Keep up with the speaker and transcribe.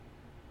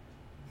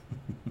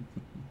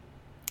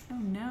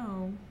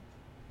no.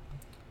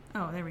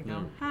 Oh, there we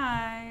go.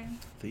 Hi.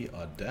 The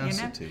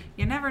audacity.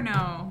 You never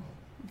know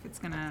if it's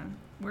going to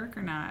work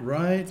or not.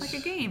 Right. It's like a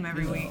game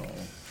every week.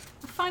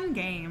 A fun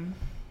game.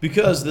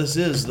 Because this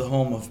is the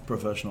home of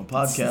professional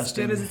podcasting. It's as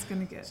good as it's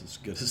going to get. It's as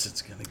good as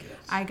it's going to get.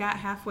 I got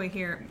halfway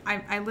here.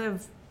 I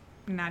live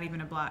not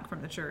even a block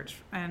from the church.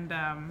 And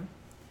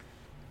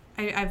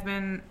I've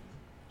been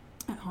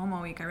at home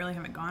all week. I really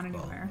haven't gone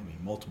anywhere. Well, I mean,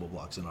 multiple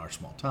blocks in our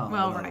small town.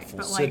 Well, not right. a full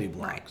But city like,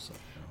 block. right. So,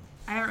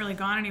 I haven't really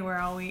gone anywhere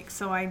all week,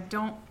 so I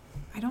don't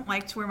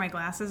like to wear my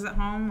glasses at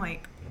home.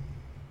 Like,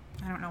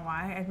 I don't know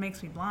why. It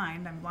makes me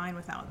blind. I'm blind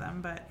without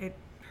them, but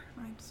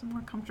it's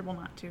more comfortable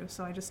not to,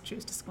 so I just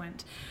choose to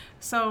squint.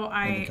 So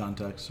and the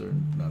contacts are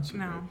not so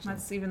no, great, so.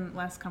 That's even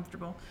less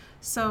comfortable.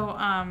 So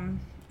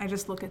I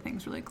just look at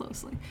things really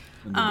closely.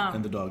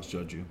 And the dogs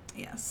judge you.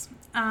 Yes.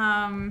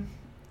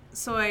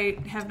 So I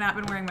have not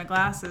been wearing my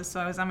glasses, so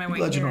I was on my way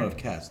here. I'm glad you don't have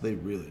cats. They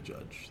really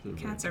judge.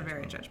 Cats are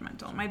very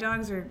judgmental. My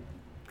dogs are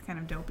kind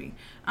of dopey.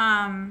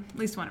 At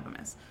least one of them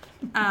is.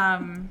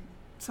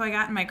 So I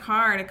got in my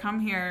car to come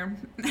here,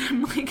 and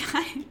I'm like,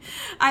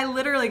 I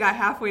literally got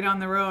halfway down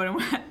the road and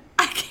went,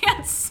 I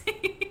can't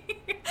see.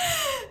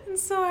 And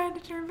so I had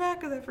to turn back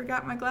because I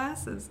forgot my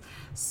glasses.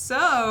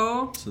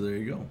 So there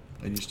you go.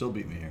 And you still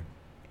beat me here.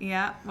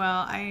 Yeah,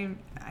 well, I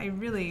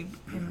really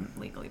am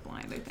legally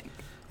blind, I think.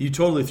 You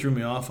totally threw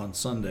me off on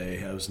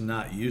Sunday. I was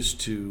not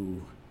used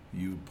to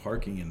you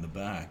parking in the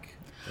back.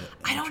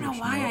 I don't know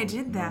why I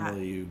did that.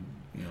 Normally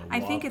I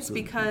think it's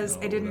because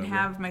I didn't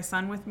have my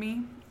son with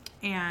me,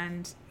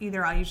 and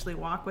either I'll usually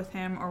walk with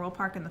him or we'll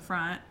park in the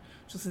front,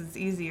 just because it's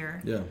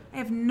easier. Yeah. I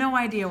have no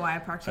idea why I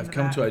parked in the back.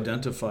 I've come to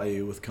identify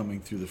you with coming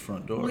through the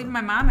front door. Well, even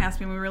my mom asked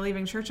me when we were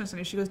leaving church on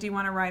Sunday, she goes, do you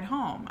want to ride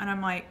home? And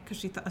I'm like, because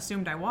she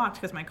assumed I walked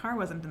because my car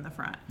wasn't in the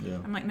front. Yeah.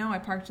 I'm like, no, I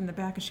parked in the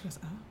back. And she goes,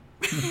 oh.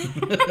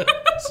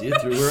 See,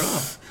 it threw her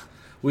off.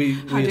 We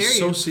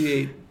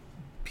associate you?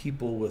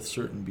 people with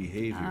certain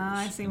behaviors.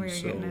 I see where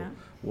you're getting at.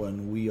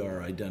 When we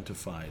are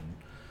identified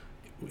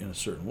in a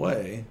certain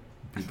way,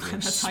 people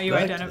that's how you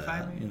identify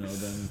that, me.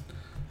 Then,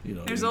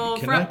 there's you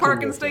old Front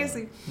Parkin'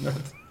 Stacy.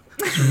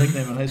 That's her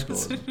nickname in high school.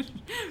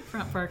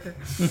 Front Parker.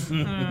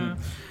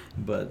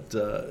 But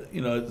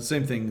the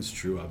same thing is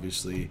true,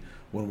 obviously,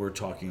 when we're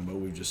talking about,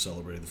 we've just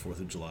celebrated the 4th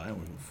of July,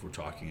 and we're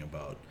talking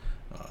about,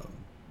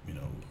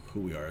 who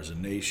we are as a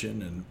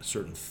nation and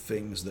certain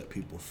things that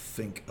people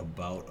think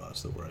about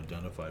us that we're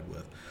identified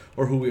with,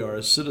 or who we are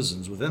as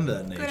citizens within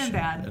that nation. Good and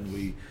bad. And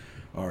we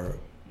are,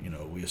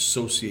 we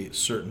associate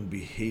certain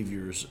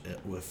behaviors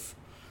with,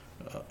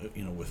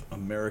 with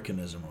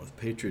Americanism or with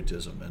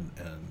patriotism,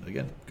 and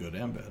again, good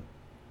and bad.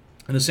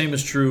 And the same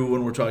is true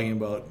when we're talking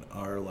about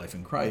our life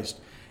in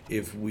Christ.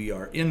 If we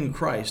are in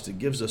Christ, it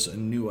gives us a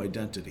new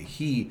identity.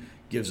 He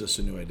gives us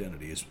a new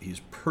identity.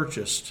 He's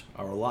purchased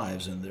our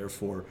lives, and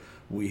therefore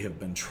we have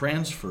been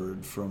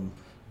transferred from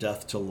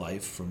death to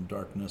life, from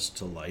darkness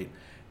to light.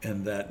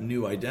 And that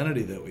new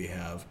identity that we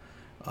have,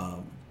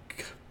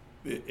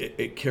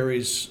 it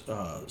carries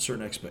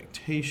certain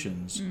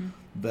expectations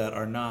that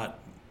are not,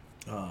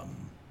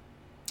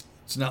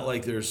 it's not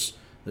like there's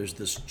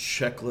this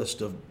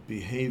checklist of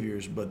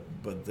behaviors,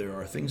 but there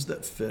are things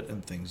that fit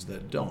and things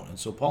that don't. And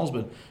so Paul's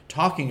been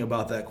talking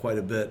about that quite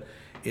a bit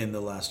in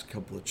the last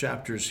couple of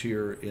chapters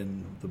here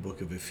in the book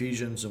of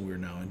Ephesians, and we're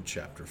now in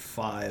chapter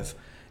 5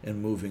 and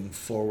moving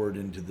forward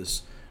into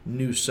this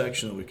new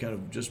section that we kind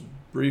of just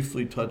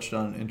briefly touched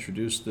on,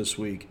 introduced this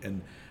week.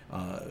 And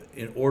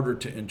in order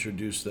to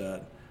introduce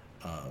that,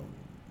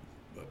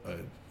 I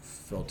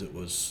felt it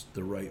was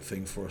the right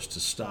thing for us to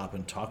stop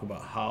and talk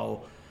about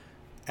how,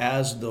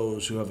 as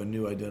those who have a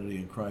new identity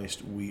in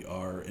Christ, we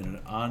are in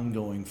an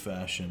ongoing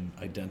fashion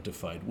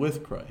identified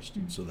with Christ.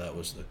 And so that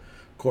was the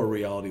core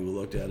reality we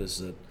looked at, is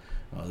that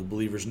the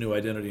believer's new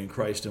identity in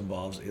Christ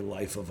involves a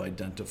life of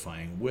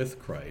identifying with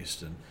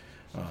Christ. And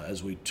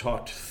as we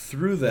talked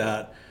through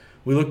that,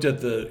 we looked at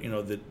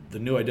the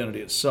new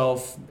identity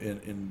itself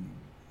in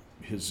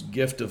his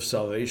gift of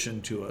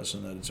salvation to us,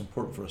 and that it's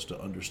important for us to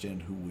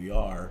understand who we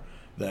are,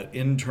 that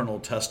internal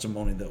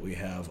testimony that we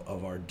have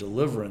of our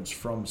deliverance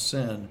from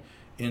sin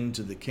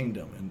into the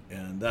kingdom.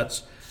 And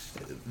that's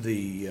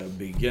the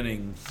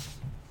beginning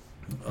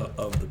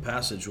of the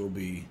passage we'll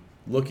be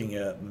looking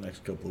at in the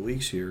next couple of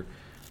weeks here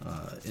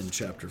in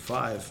chapter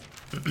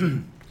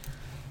 5.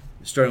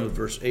 Starting with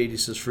verse 8, he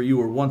says, "For you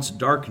were once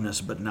darkness,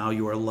 but now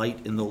you are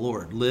light in the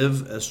Lord.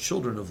 Live as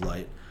children of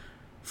light,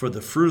 for the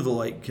fruit of the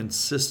light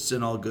consists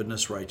in all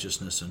goodness,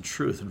 righteousness, and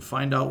truth. And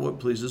find out what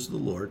pleases the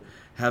Lord,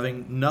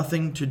 having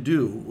nothing to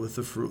do with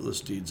the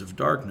fruitless deeds of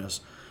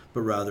darkness,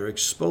 but rather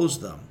expose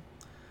them.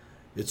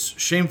 It's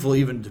shameful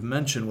even to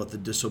mention what the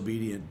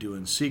disobedient do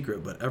in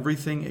secret, but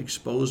everything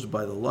exposed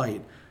by the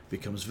light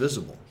becomes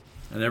visible,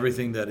 and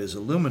everything that is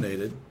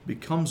illuminated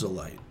becomes a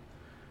light.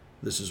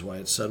 This is why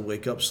it's said,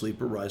 'Wake up,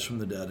 sleeper, rise from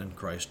the dead, and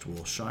Christ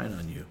will shine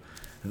on you.'"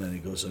 And then he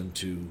goes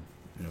into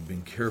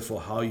being careful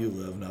how you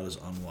live, not as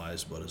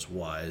unwise, but as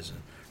wise,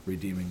 and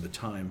redeeming the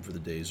time, for the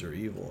days are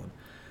evil.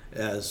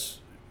 And as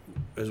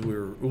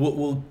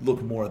we'll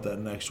look more at that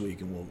next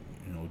week, and we'll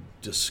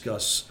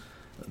discuss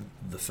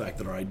the fact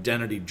that our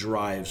identity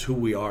drives who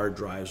we are,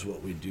 drives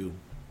what we do.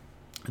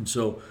 And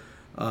so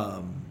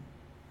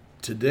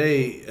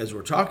today, as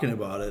we're talking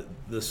about it,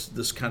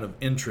 this kind of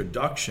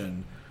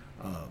introduction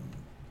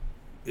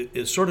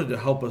is sort of to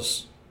help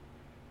us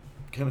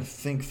kind of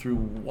think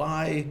through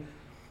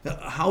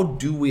how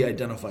do we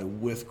identify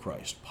with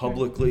Christ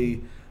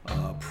publicly,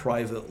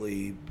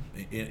 privately,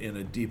 in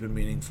a deep and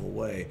meaningful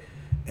way.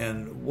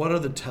 And what are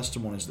the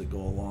testimonies that go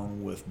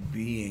along with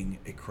being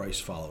a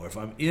Christ follower? If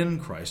I'm in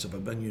Christ, if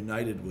I've been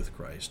united with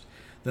Christ,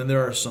 then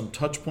there are some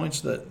touch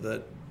points that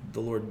the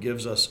Lord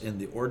gives us in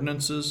the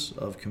ordinances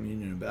of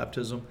communion and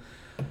baptism.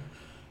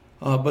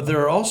 But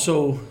there are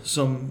also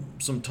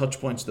some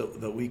touch points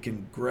that we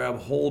can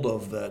grab hold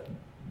of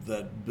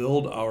that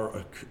build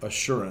our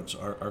assurance,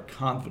 our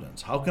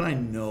confidence. How can I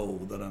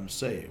know that I'm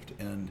saved?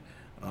 And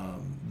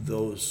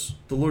the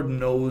Lord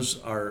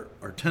knows our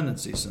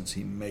tendencies since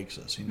He makes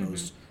us. He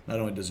knows, not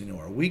only does He know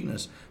our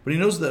weakness, but He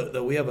knows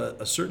that we have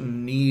a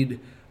certain need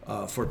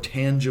for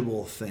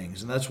tangible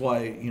things. And that's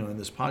why, in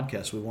this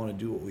podcast, we want to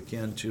do what we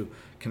can to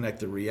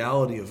connect the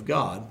reality of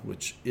God,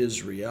 which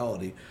is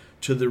reality,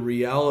 to the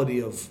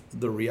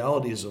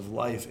realities of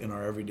life in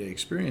our everyday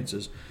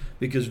experiences,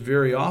 because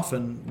very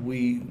often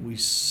we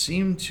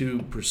seem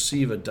to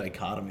perceive a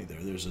dichotomy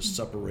there. There's a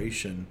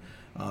separation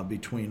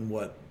between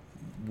what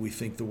we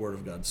think the Word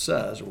of God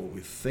says, or what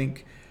we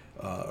think,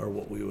 or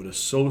what we would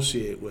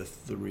associate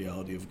with the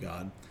reality of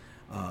God,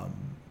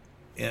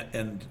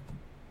 and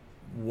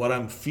what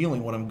I'm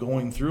feeling, what I'm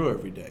going through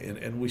every day.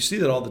 And we see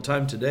that all the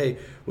time today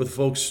with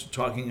folks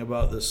talking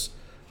about this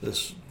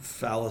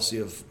fallacy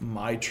of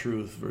my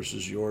truth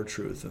versus your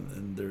truth,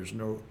 and there's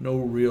no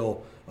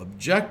real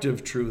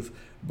objective truth,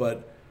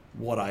 but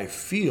what I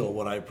feel,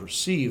 what I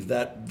perceive,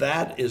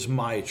 that is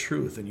my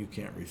truth, and you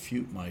can't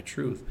refute my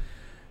truth.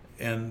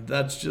 And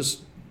that's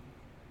just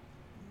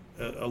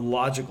a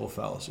logical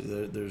fallacy.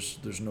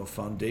 There's no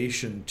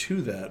foundation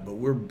to that, but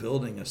we're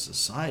building a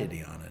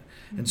society on it.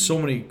 And so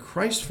many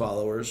Christ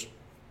followers,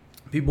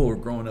 people who are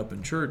growing up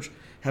in church,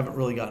 haven't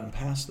really gotten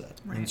past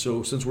that. Right. And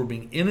so since we're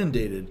being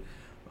inundated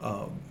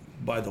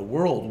by the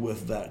world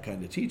with that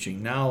kind of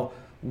teaching, now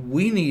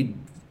we need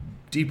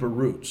deeper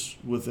roots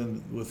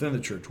within the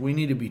church. We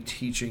need to be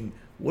teaching,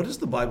 what does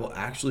the Bible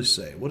actually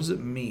say? What does it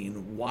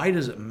mean? Why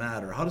does it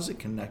matter? How does it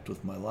connect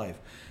with my life?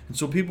 And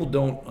so people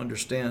don't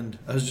understand.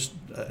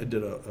 I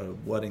did a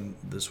wedding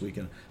this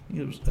weekend. I think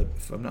it was,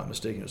 if I'm not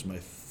mistaken, it was my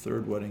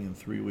third wedding in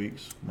 3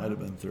 weeks. Might have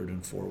been third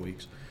in 4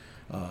 weeks.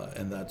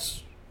 And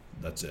that's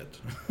it.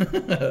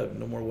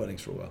 No more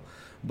weddings for a while.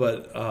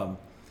 But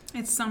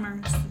it's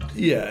summer.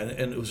 Yeah,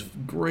 and it was a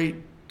great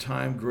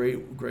time,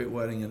 great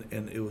wedding,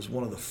 and it was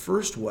one of the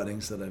first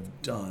weddings that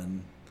I've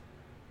done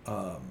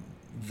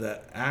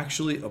that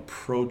actually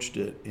approached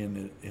it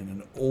in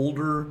an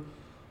older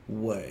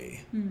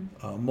way.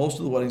 Most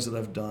of the weddings that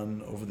I've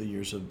done over the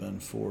years have been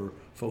for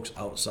folks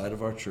outside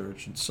of our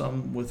church and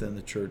some within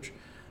the church.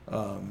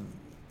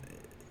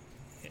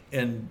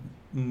 And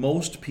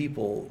most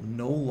people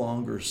no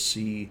longer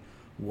see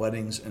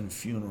weddings and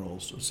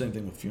funerals. Same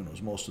thing with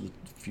funerals. Most of the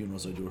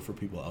funerals I do are for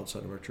people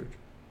outside of our church.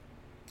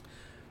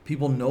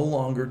 People no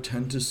longer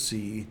tend to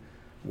see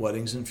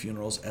weddings and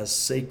funerals as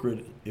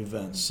sacred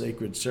events,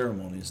 sacred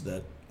ceremonies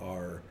that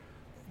are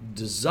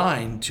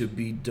designed to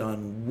be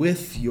done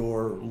with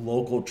your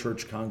local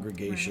church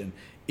congregation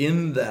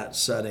in that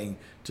setting,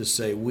 to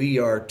say we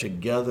are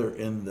together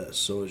in this.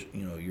 So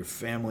your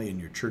family and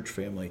your church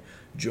family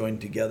join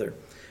together.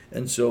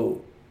 And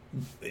so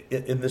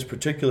in this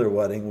particular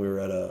wedding, we were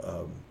at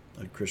a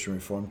Christian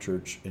Reformed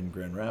church in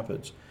Grand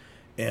Rapids,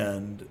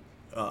 and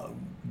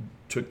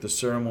took the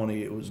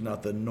ceremony. It was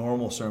not the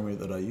normal ceremony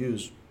that I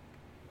use,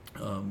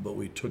 but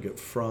we took it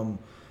from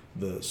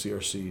the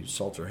CRC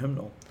Psalter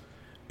hymnal.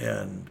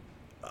 And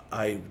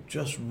I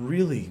just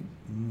really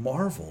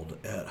marveled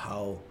at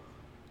how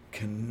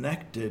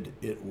connected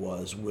it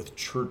was with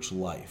church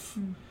life.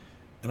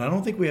 And I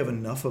don't think we have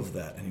enough of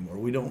that anymore.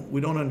 We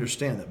don't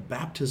understand that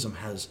baptism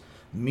has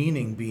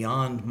meaning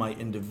beyond my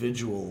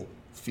individual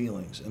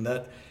feelings. And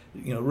that,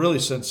 really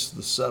since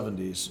the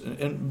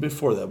 70s, and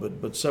before that,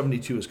 but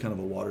 72 is kind of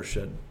a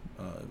watershed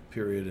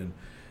period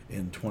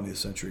in 20th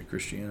century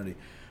Christianity.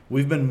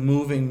 We've been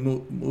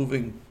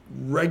moving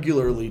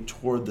regularly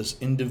toward this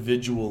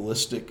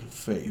individualistic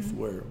faith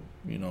where,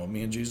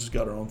 me and Jesus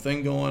got our own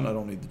thing going. I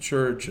don't need the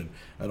church, and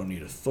I don't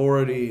need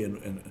authority.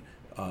 And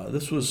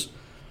this was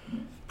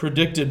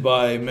predicted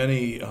by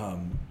many,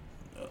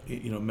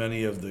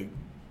 many of the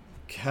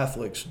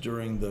Catholics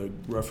during the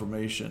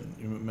Reformation,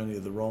 many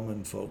of the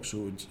Roman folks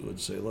who would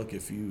say, look,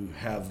 if you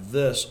have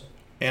this,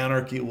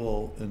 anarchy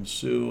will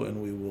ensue,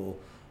 and we will,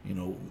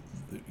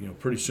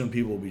 pretty soon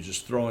people will be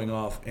just throwing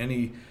off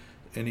any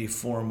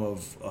form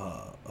of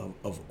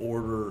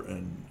order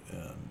and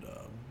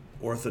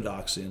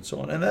orthodoxy and so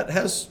on. And that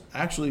has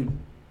actually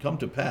come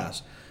to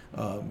pass.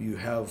 You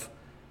have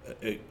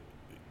a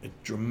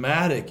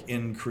dramatic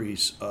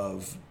increase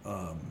of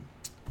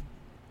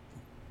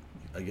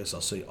I guess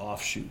I'll say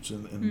offshoots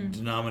and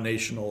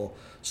denominational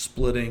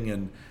splitting,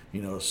 and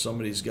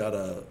somebody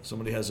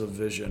has a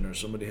vision, or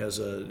somebody has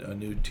a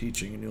new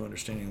teaching, a new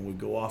understanding, and we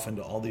go off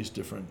into all these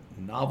different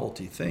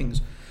novelty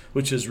things,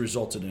 which has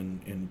resulted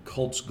in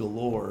cults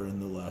galore in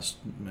the last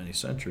many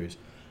centuries.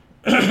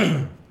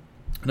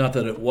 Not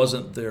that it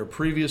wasn't there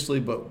previously,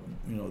 but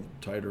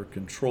tighter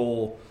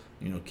control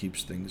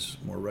keeps things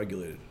more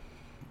regulated.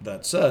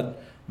 That said,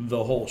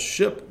 the whole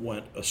ship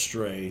went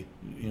astray,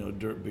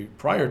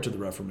 prior to the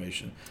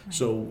Reformation. Right.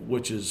 So,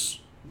 which is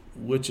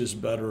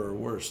better or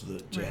worse?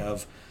 To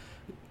have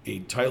a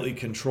tightly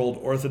controlled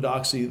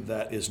orthodoxy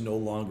that is no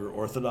longer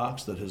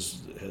orthodox, that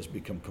has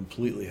become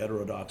completely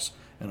heterodox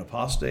and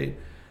apostate,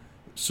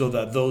 so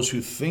that those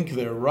who think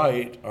they're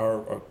right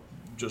are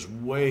just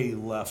way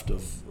left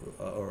of,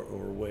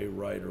 or way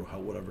right, or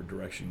whatever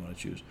direction you want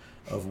to choose,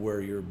 of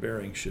where your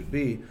bearing should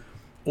be,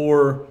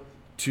 or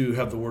to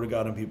have the Word of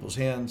God in people's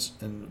hands,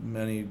 and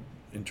many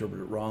interpret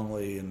it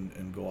wrongly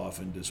and go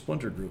off into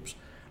splinter groups.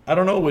 I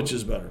don't know which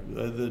is better.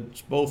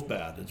 It's both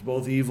bad. It's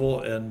both evil,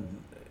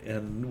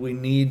 and we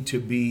need to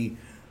be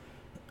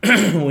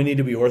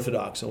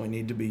orthodox, and we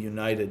need to be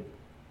united.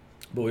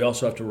 But we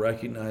also have to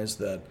recognize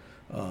that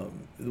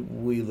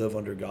we live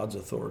under God's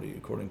authority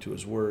according to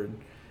His Word,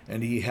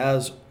 and He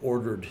has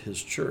ordered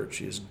His church.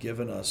 He has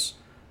given us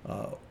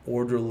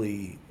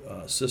orderly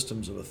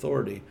systems of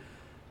authority,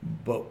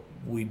 but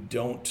we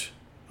don't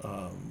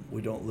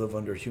live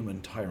under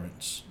human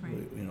tyrants.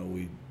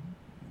 Right.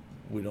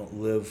 We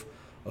don't live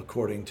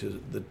according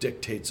to the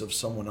dictates of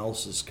someone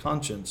else's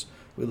conscience.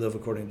 We live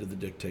according to the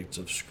dictates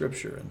of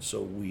Scripture, and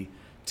so we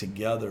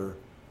together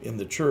in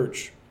the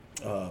church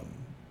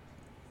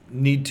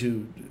need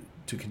to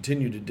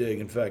continue to dig.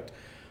 In fact,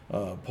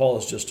 Paul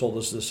has just told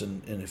us this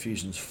in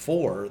Ephesians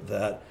 4,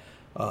 that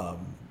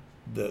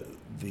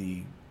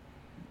the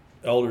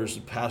elders,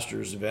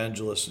 pastors,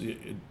 evangelists,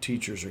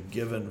 teachers are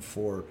given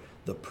for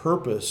the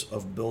purpose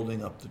of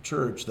building up the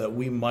church, that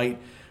we might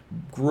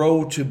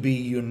grow to be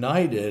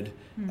united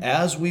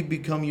as we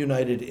become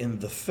united in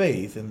the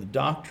faith, in the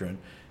doctrine,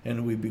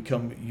 and we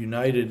become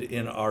united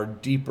in our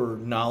deeper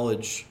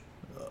knowledge,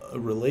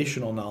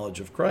 relational knowledge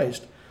of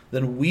Christ.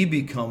 Then we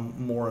become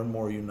more and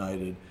more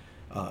united,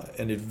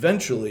 and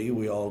eventually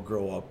we all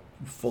grow up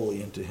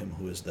fully into Him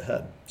who is the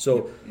head.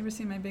 So, you ever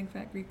seen My Big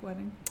Fat Greek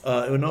Wedding?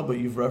 No, but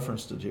you've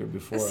referenced it here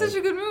before. It's such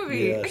a good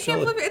movie. Yeah, I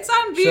can't believe it. It's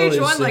on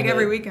VH1 like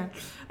every weekend.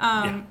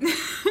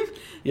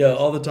 Yeah,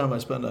 all the time I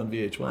spend on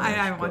VH1. I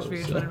haven't watched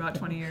VH1 in about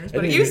 20 years,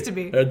 but it used to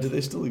be. Do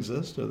they still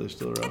exist? Are they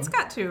still around? It's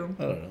got to.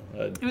 I don't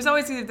know. It was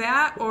always either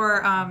that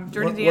or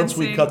Dirty Dancing. Once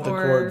we cut the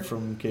cord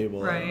from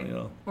cable, right?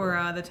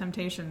 Or the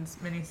Temptations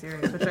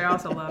miniseries, which I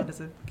also loved as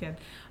a kid.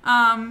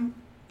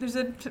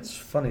 It's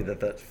funny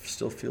that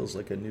still feels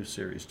like a new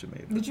series to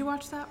me. Did you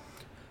watch that?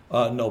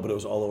 No, but it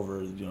was all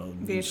over,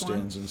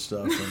 newsstands and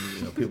stuff,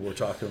 and people were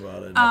talking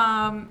about it.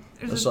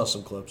 I saw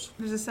some clips.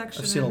 There's a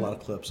section. I've seen a lot of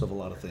clips of a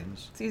lot of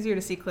things. It's easier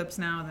to see clips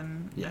now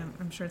than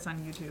I'm sure it's on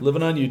YouTube.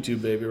 Living on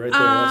YouTube, baby, right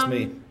there. That's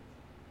me.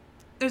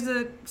 There's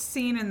a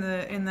scene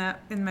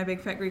in My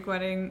Big Fat Greek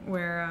Wedding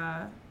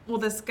where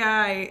this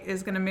guy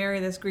is going to marry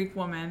this Greek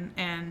woman,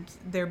 and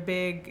they're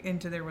big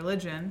into their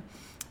religion,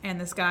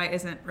 and this guy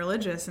isn't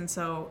religious, and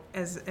so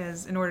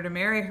as in order to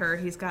marry her,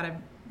 he's got to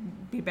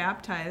be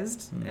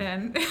baptized,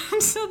 and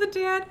so the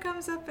dad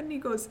comes up and he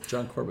goes...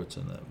 John Corbett's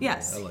in that movie.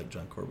 Yes. I like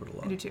John Corbett a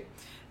lot. I do too.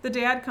 The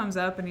dad comes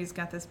up and he's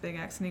got this big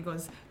axe and he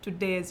goes,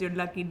 "Today is your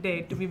lucky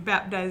day to be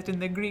baptized in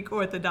the Greek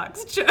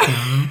Orthodox Church."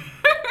 And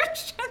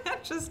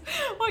that's just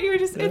what you were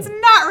just... Yeah. It's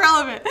not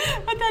relevant,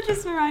 but that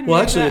just reminded me of that.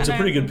 Well, actually, it's a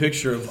pretty good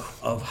picture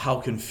of how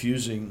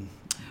confusing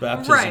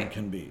baptism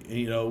can be.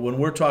 When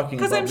we're talking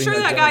about being because I'm sure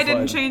that guy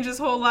didn't change his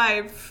whole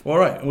life. Well,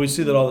 right. And we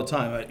see that all the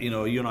time.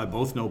 You and I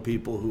both know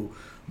people who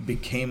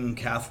became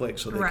Catholic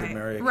so they could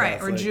marry a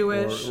Catholic. Right, or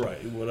Jewish. Or,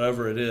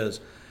 whatever it is.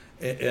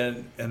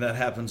 And that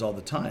happens all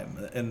the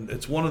time. And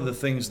it's one of the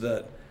things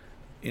that,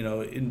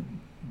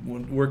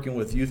 when working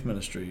with youth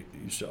ministry,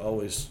 you used to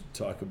always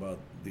talk about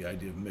the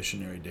idea of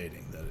missionary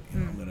dating, that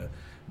I'm going to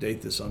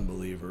date this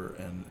unbeliever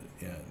and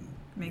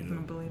make them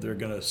a believer. They're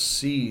going to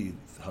see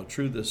how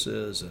true this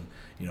is, and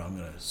I'm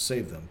going to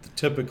save them. The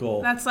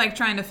typical... That's like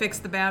trying to fix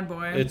the bad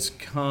boy. It's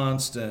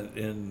constant,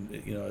 and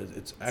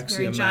it's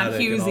axiomatic.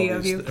 Very John Hughesy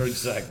of you.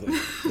 Exactly.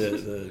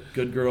 the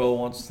good girl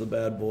wants the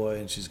bad boy,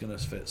 and she's going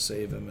to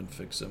save him and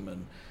fix him,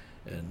 and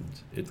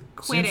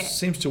it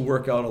seems to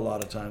work out a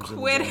lot of times in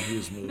the John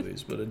Hughes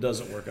movies, but it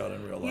doesn't work out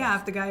in real life. Yeah,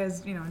 if the guy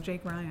is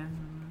Jake Ryan.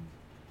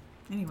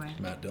 Anyway.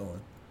 Matt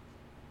Dillon.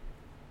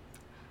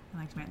 I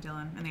liked Matt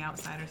Dillon and The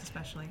Outsiders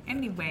especially.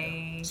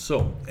 Anyway.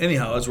 So,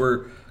 anyhow, as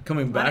we're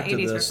coming back to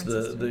this,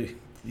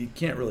 you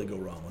can't really go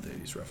wrong with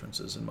 80s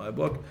references in my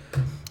book.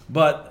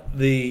 But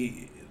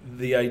the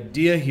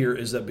idea here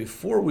is that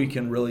before we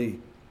can really,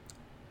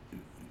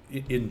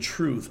 in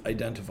truth,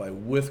 identify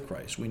with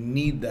Christ, we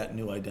need that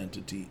new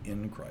identity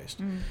in Christ.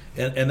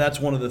 And that's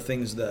one of the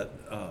things that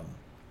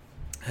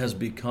has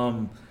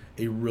become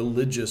a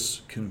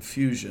religious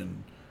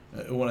confusion.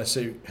 When I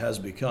say has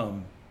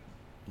become,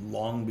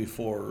 long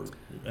before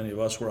any of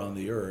us were on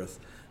the earth.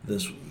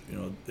 This,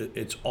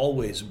 it's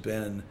always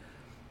been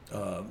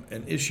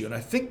an issue. And I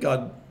think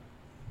God,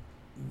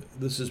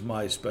 this is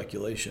my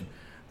speculation,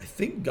 I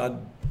think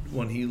God,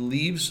 when he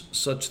leaves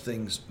such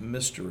things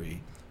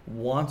mystery,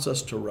 wants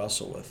us to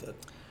wrestle with it.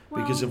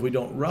 Well, because if we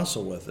don't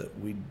wrestle with it,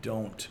 we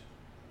don't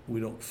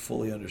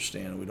fully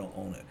understand, we don't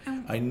own it.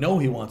 I know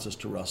he wants us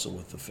to wrestle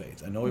with the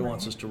faith. I know he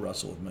wants us to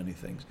wrestle with many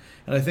things.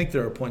 And I think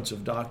there are points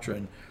of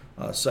doctrine,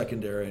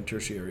 secondary and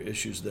tertiary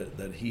issues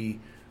that he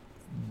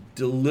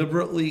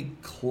deliberately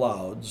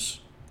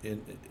clouds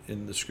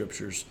in the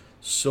scriptures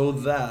so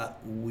that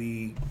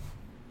we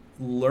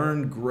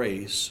learn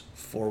grace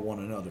for one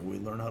another. We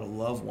learn how to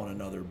love one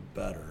another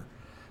better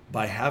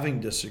by having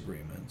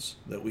disagreements,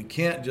 that we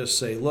can't just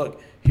say,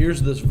 look,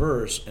 here's this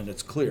verse and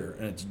it's clear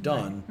and it's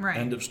done, right.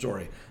 End of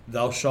story.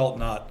 Thou shalt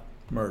not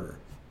murder.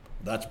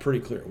 That's pretty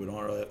clear. We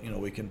don't really,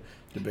 we can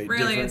debate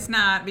really it's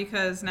not,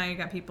 because now you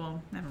got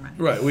people, never mind.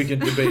 Right, we can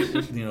debate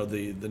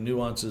the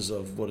nuances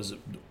of what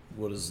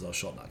does thou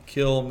shalt not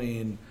kill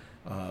mean?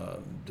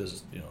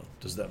 Does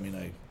that mean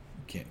I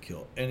can't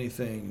kill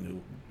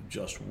anything?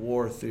 Just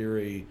war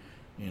theory,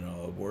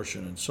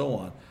 abortion and so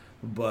on.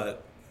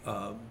 But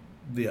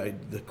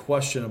the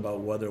question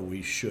about whether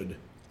we should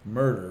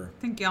murder,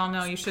 I think y'all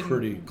know you shouldn't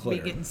pretty be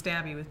clear. getting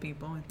stabby with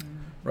people.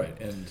 Right,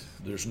 and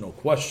there's no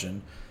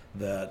question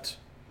that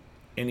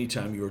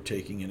anytime you're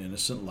taking an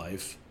innocent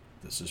life,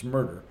 this is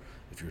murder.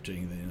 If you're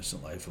taking the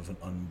innocent life of an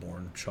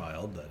unborn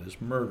child, that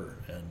is murder,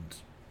 and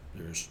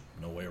there's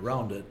no way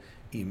around it.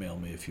 Email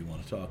me if you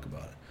want to talk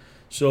about it.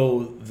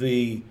 So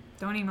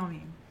don't email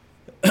me.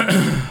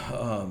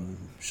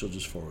 She'll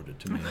just forward it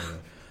to me.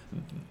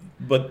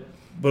 But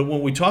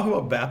when we talk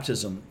about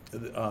baptism,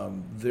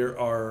 there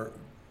are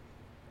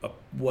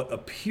what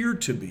appear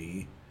to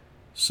be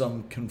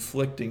some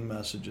conflicting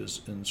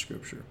messages in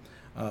Scripture.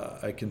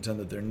 I contend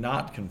that they're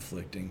not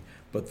conflicting,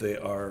 but they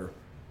are.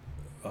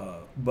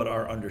 But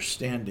our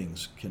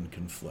understandings can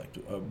conflict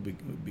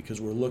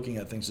because we're looking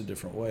at things a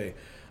different way.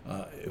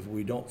 If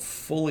we don't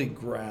fully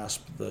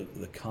grasp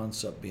the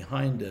concept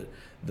behind it,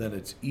 then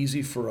it's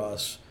easy for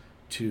us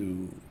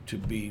to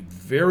be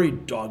very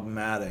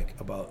dogmatic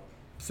about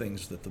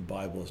things that the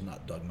Bible is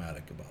not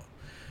dogmatic about.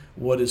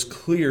 What is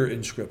clear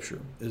in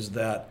Scripture is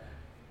that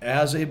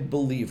as a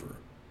believer,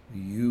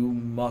 you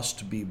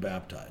must be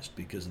baptized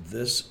because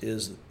this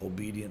is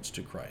obedience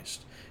to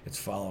Christ. It's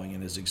following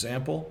in his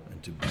example,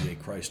 and to be a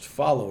Christ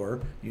follower,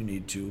 you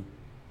need to,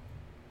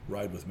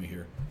 ride with me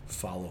here,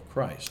 follow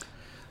Christ.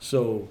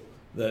 So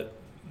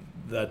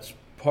that's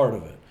part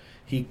of it.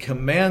 He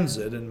commands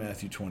it in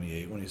Matthew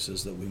 28 when he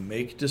says that we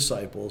make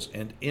disciples,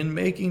 and in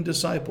making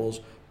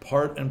disciples,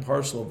 part and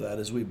parcel of that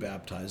is we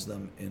baptize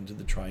them into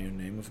the triune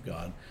name of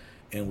God,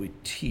 and we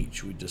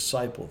teach, we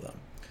disciple them.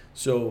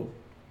 So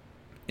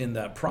in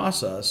that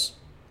process,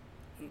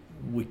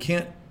 we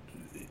can't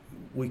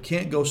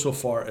go so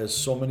far as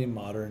so many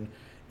modern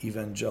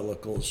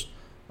evangelicals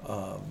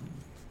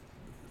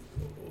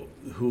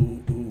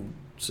who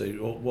say,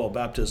 oh, well,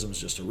 baptism is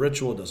just a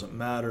ritual, it doesn't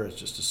matter, it's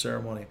just a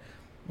ceremony.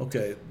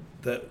 Okay,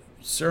 that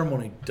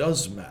ceremony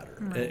does matter.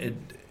 Right.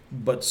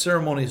 But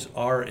ceremonies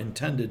are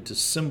intended to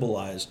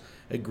symbolize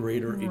a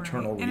greater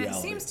eternal reality. And it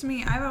seems to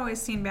me, I've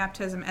always seen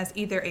baptism as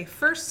either a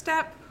first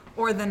step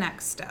or the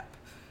next step.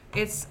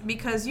 It's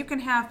because you can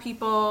have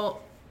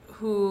people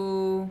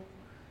who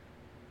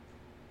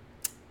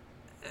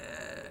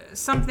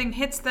something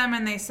hits them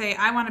and they say,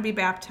 I want to be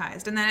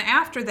baptized. And then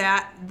after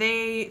that,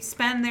 they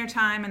spend their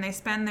time and they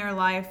spend their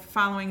life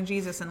following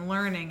Jesus and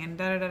learning and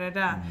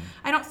da-da-da-da-da. Mm-hmm.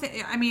 I don't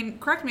think,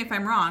 correct me if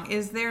I'm wrong,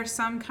 is there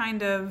some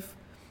kind of,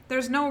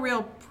 there's no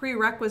real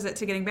prerequisite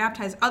to getting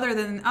baptized other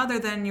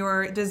than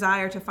your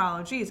desire to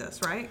follow Jesus,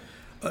 right?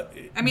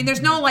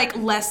 There's no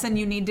lesson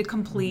you need to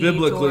complete.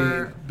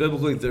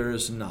 Biblically, there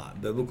is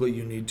not. Biblically,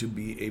 you need to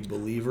be a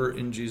believer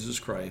in Jesus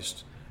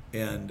Christ,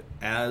 and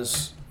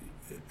as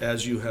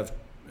you have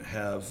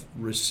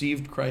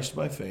received Christ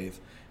by faith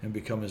and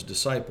become his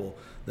disciple,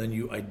 then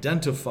you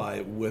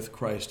identify with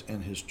Christ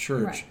and his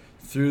church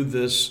through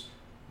this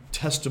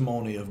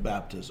testimony of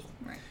baptism.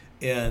 Right.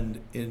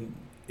 And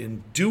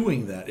in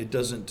doing that, it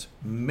doesn't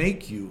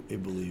make you a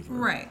believer.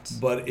 Right.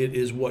 But it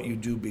is what you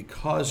do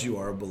because you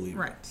are a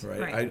believer.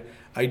 Right.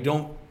 I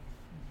don't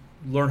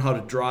learn how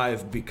to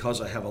drive because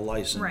I have a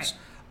license. Right.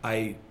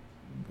 I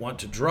want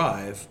to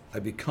drive, I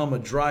become a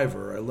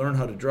driver, I learn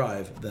how to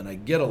drive, then I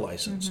get a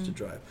license to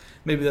drive.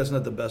 Maybe that's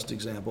not the best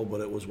example, but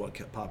it was what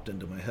popped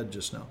into my head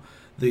just now.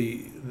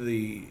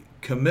 The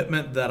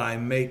commitment that I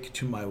make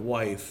to my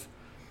wife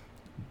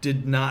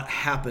did not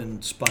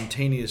happen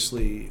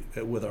spontaneously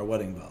with our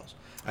wedding vows.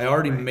 I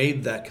already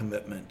made that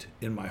commitment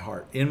in my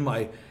heart, in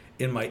my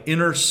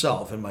inner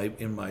self,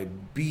 in my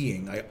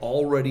being. I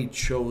already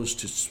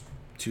chose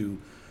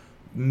to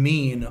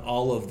mean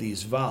all of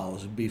these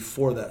vows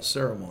before that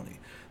ceremony.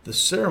 The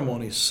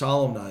ceremony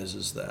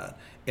solemnizes that,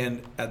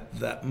 and at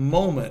that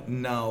moment,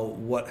 now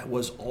what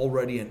was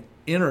already an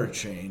inner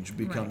change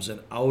becomes an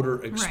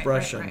outer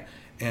expression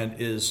and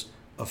is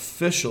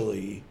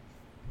officially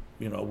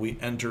we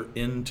enter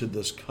into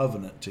this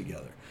covenant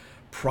together.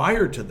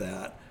 Prior to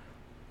that,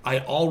 I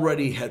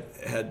already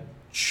had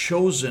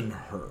chosen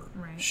her.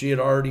 Right. She had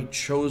already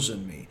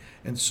chosen me.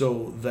 And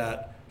so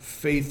that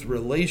faith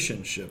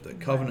relationship, that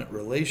covenant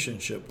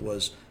relationship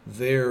was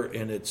there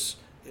in its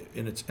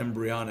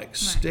embryonic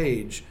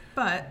stage.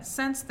 But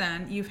since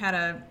then, you've had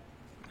I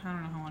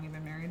don't know how long you've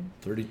been married.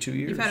 32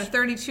 years. You've had a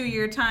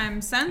 32-year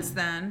time since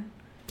then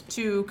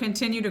to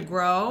continue to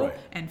grow Right.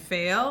 and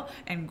fail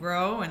and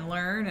grow and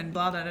learn and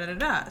blah, blah, blah, blah,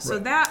 blah. So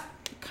Right. that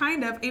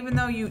kind of, even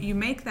though you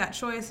make that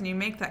choice and you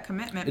make that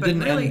commitment, It but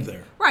didn't really, end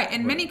there. right,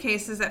 in Right. many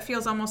cases, that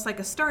feels almost like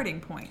a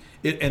starting point.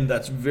 And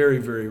that's very,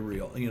 very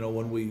real.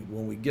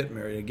 When we get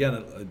married, again,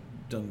 I've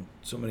done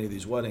so many of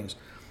these weddings.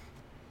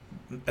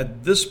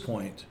 At this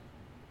point,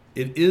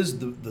 it is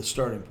the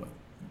starting point.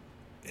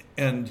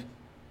 And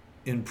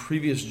in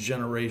previous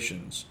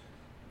generations,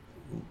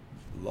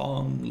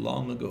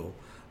 long ago,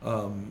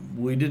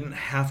 we didn't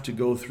have to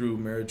go through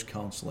marriage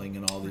counseling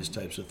and all these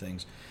types of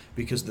things,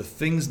 because the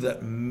things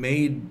that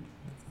made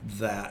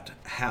that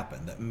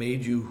happen, that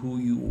made you who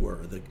you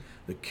were,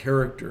 the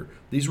character,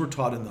 these were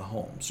taught in the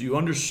home. So you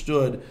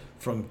understood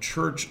from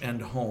church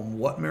and home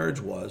what marriage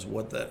was,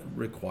 what that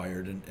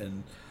required,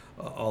 and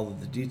all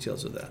of the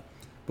details of that.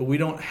 But we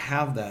don't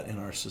have that in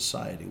our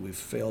society. We've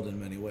failed in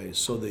many ways.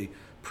 So the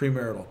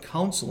premarital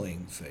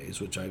counseling phase,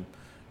 which I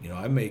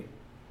make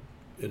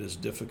it as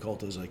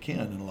difficult as I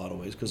can in a lot of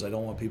ways, because I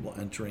don't want people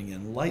entering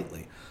in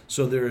lightly.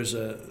 So there is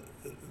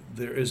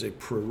a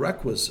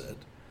prerequisite.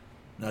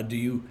 Now, do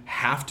you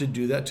have to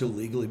do that to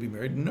legally be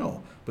married?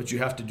 No, but you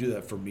have to do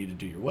that for me to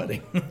do your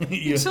wedding.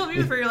 You told me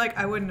before, you're like,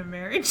 I wouldn't have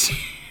married you.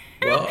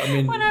 Well, I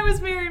mean, when I was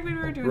married, we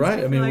were doing right.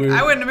 stuff. I mean,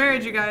 I wouldn't have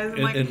married you guys.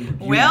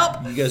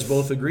 I'm you guys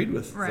both agreed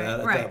with right, that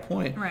at right, that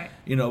point. Right.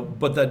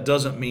 But that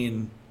doesn't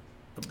mean,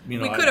 we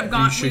could have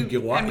gone. You should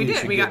get and we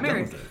did. We got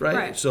married. It,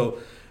 right? So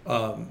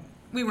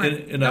we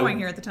weren't going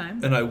here at the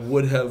time. And I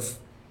would have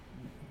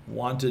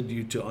wanted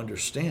you to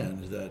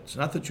understand that it's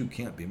not that you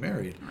can't be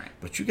married, right.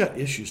 but you got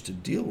issues to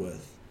deal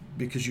with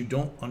because you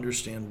don't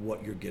understand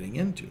what you're getting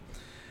into.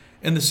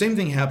 And the same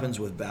thing happens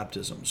with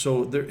baptism.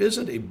 So there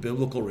isn't a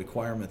biblical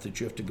requirement that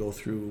you have to go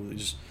through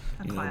these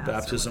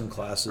baptism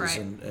classes right.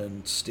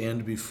 and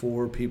stand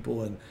before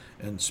people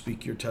and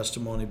speak your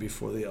testimony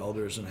before the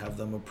elders and have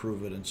them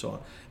approve it and so on.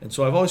 And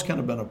so I've always kind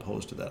of been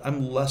opposed to that.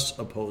 I'm less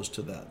opposed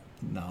to that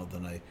now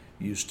than I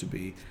used to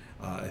be.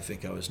 I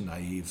think I was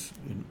naive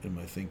in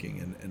my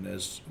thinking. And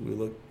as we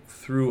look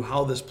through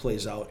how this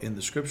plays out in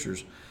the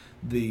scriptures,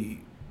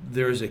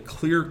 there is a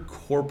clear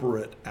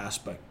corporate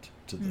aspect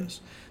to this.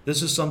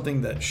 This is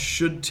something that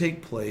should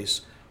take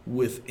place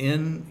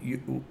within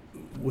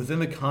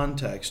the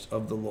context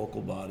of the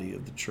local body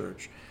of the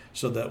church,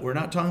 so that we're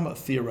not talking about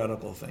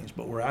theoretical things,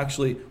 but we're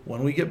actually,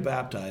 when we get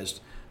baptized,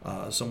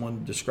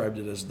 someone described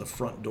it as the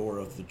front door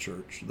of the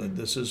church. That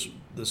this is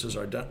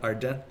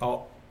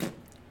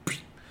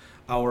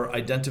our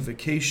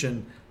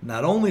identification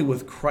not only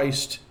with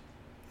Christ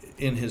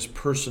in his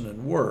person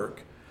and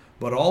work,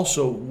 but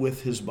also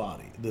with his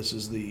body. This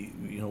is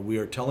we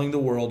are telling the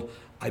world,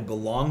 I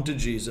belong to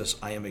Jesus.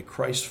 I am a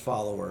Christ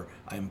follower.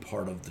 I am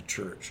part of the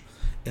church.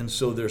 And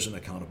so there's an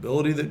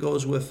accountability that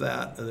goes with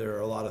that. There are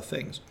a lot of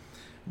things.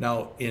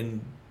 Now,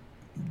 in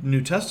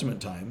New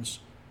Testament times,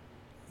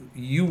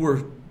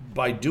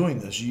 by doing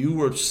this, you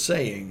were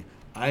saying,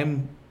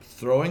 I'm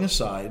throwing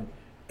aside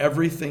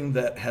everything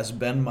that has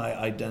been my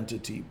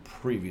identity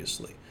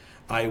previously.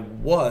 I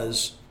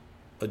was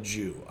a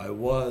Jew. I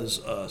was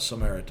a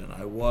Samaritan.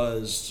 I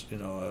was,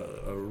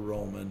 a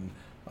Roman,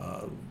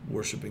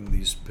 worshiping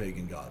these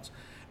pagan gods.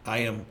 I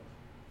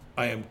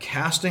am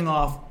casting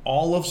off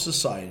all of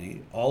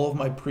society, all of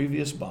my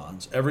previous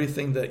bonds,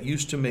 everything that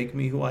used to make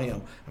me who I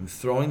am. I'm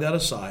throwing that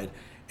aside,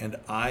 and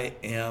I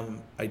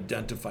am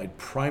identified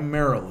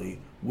primarily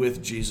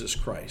with Jesus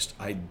Christ.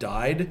 I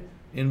died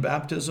in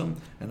baptism,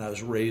 and I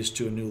was raised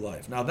to a new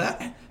life. Now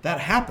that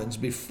happens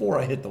before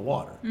I hit the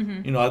water.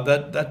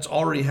 Mm-hmm. That's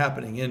already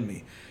happening in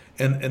me,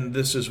 and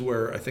this is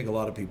where I think a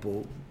lot of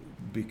people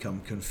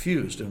become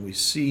confused, and we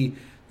see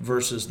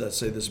verses that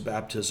say this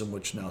baptism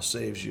which now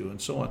saves you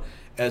and so on,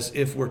 as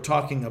if we're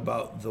talking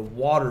about the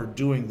water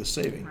doing the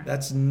saving. Right.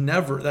 That's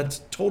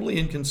totally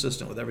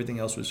inconsistent with everything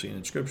else we've seen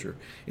in Scripture.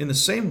 In the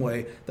same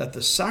way that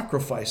the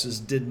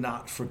sacrifices did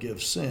not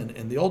forgive sin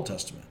in the Old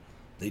Testament.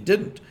 They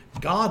didn't.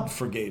 God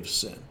forgave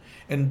sin.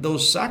 And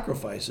those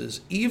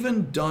sacrifices,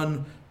 even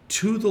done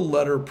to the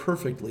letter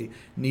perfectly,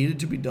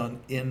 needed to be done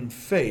in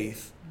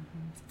faith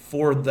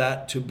for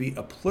that to be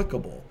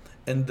applicable.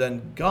 And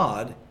then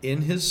God,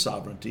 in his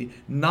sovereignty,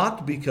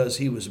 not because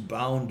he was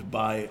bound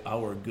by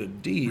our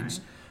good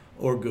deeds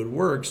or good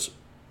works,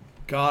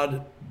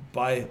 God,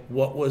 by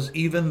what was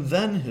even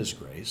then his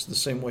grace, the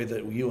same way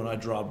that you and I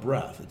draw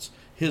breath, it's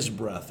his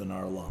breath in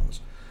our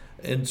lungs.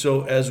 And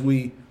so as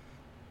we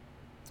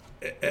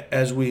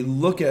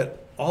look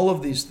at all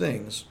of these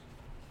things,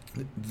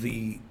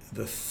 the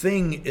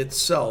thing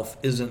itself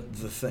isn't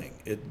the thing.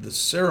 The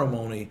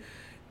ceremony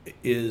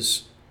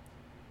is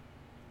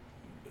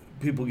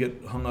people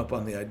get hung up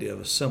on the idea of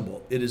a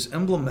symbol. It is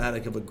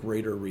emblematic of a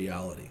greater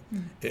reality.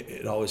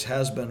 It always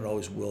has been, it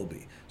always will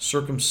be.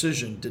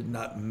 Circumcision did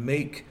not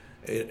make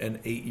an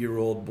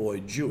 8-year-old boy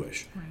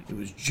Jewish. Right. It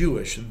was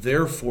Jewish.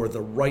 Therefore,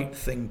 the right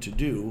thing to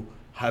do,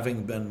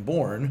 having been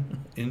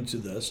born into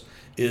this,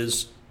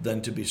 is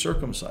then to be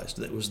circumcised.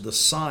 It was the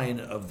sign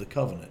of the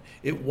covenant.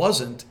 It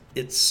wasn't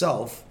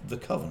itself the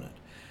covenant.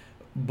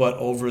 But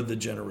over the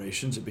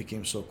generations, it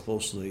became so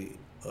closely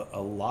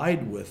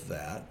allied with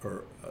that,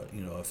 or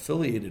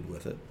affiliated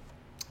with it,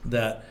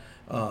 that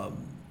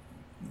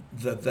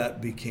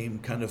that became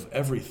kind of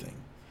everything.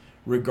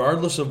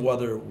 Regardless of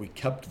whether we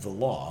kept the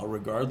law,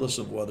 regardless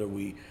of whether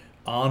we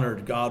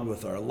honored God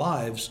with our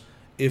lives,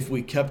 if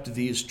we kept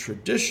these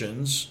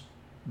traditions,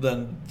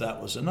 then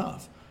that was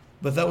enough.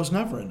 But that was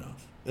never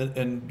enough.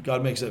 And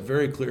God makes that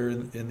very clear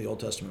in the Old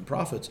Testament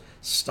prophets.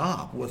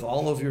 Stop with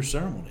all of your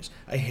ceremonies.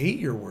 I hate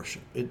your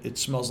worship. It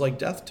smells like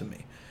death to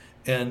me.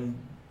 And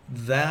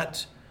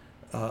that,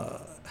 I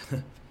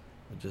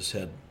just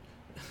had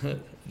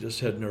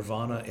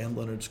Nirvana and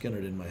Leonard Skinner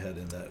in my head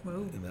in that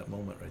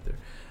moment right there.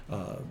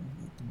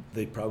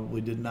 They probably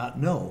did not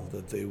know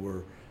that they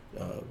were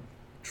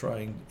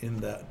trying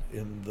in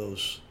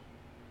those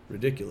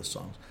ridiculous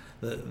songs,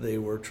 that they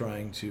were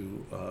trying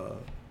to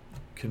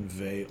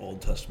convey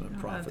Old Testament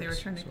prophets. They were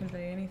trying to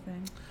convey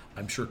anything.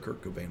 I'm sure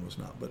Kurt Cobain was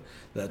not, but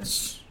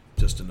that's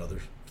just another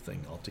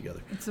thing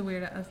altogether. It's a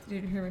weird.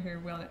 Did you ever hear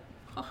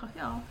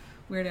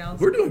Weird Al's?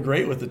 We're doing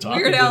great with the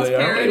topic. Weird Al's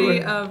today,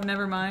 parody of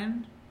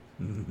Nevermind.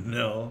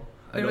 No,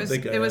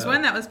 it was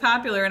one that was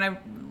popular, and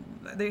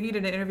he did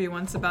an interview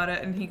once about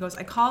it, and he goes,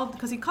 I called,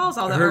 because he calls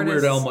all the artists. I heard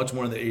Weird Al much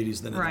more in the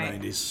 80s than in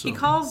the 90s. So. He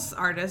calls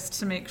artists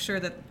to make sure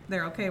that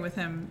they're okay with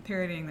him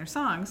parodying their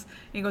songs.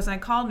 He goes, I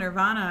called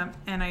Nirvana,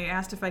 and I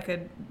asked if I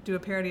could do a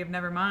parody of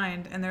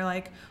Nevermind, and they're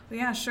like, well,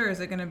 yeah, sure. Is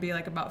it going to be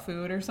like about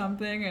food or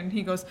something? And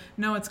he goes,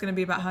 no, it's going to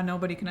be about how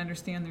nobody can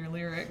understand their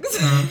lyrics.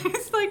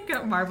 It's like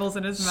got marbles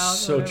in his mouth.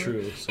 So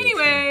true.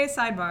 Anyway,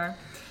 sidebar.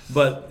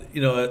 But,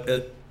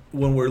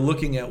 when we're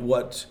looking at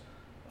what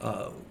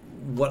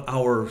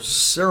our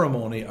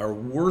ceremony, our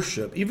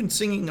worship, even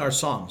singing our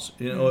songs,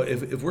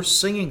 if we're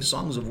singing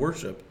songs of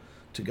worship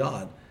to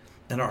God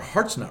and our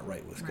heart's not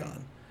right with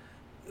God,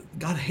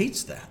 God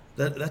hates that.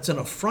 That's an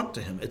affront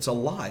to him. It's a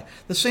lie.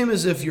 The same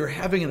as if you're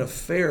having an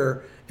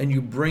affair and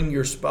you bring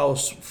your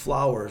spouse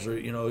flowers, or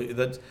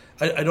that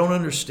I don't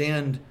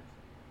understand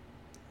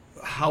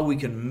how we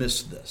can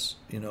miss this,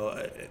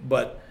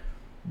 but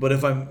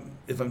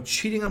if I'm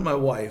cheating on my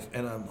wife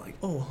and I'm like,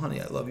 oh,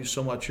 honey, I love you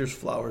so much, here's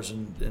flowers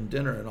and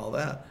dinner and all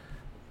that,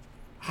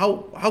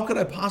 how could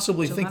I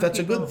possibly think that's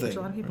a good thing? Which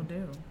a lot of people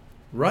do.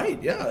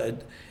 Right, yeah.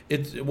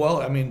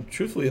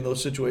 Truthfully, in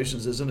those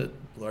situations, isn't it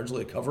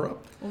largely a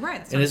cover-up? Well, right.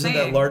 That's and isn't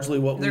that largely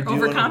what we do? They're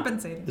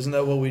overcompensating. Isn't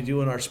that what we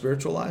do in our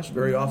spiritual lives?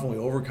 Very often we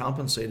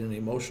overcompensate in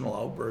emotional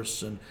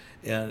outbursts and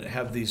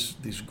have these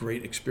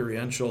great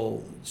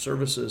experiential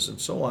services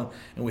and so on,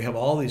 and we have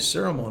all these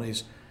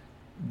ceremonies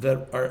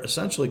that are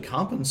essentially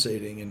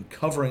compensating and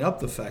covering up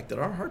the fact that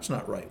our heart's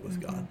not right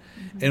with God.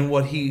 Mm-hmm. And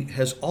what he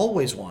has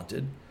always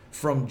wanted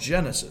from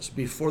Genesis,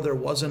 before there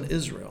was an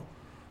Israel,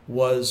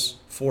 was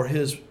for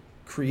his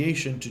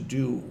creation to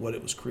do what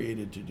it was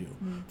created to do.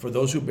 Mm-hmm. For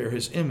those who bear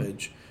his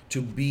image,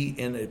 to be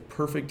in a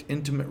perfect,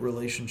 intimate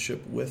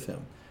relationship with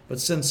him. But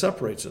sin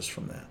separates us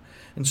from that.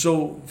 And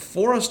so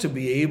for us to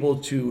be able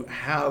to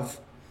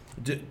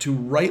to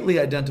rightly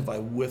identify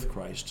with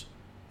Christ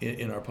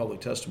in our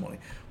public testimony,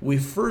 we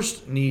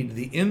first need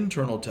the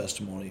internal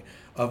testimony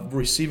of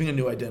receiving a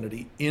new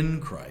identity in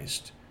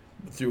Christ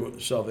through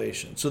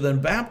salvation. So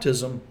then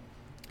baptism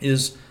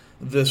is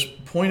this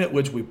point at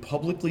which we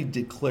publicly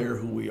declare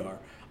who we are.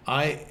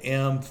 I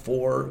am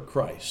for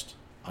Christ.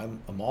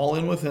 I'm all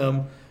in with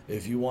him.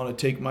 If you want to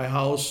take my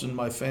house and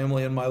my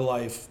family and my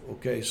life,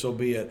 okay, so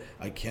be it.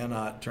 I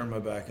cannot turn my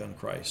back on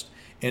Christ.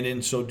 And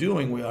in so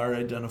doing, we are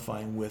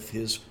identifying with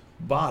his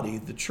body,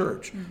 the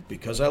church.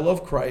 Because I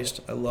love Christ,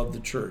 I love the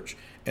church.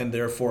 And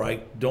therefore,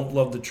 I don't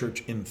love the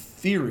church in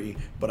theory,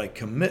 but I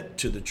commit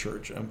to the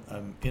church.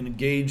 I'm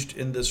engaged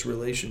in this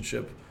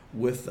relationship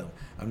with them.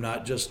 I'm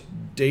not just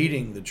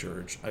dating the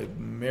church, I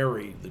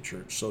marry the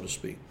church, so to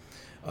speak.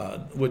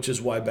 Which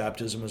is why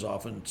baptism is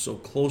often so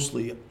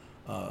closely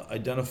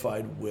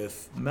identified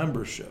with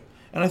membership.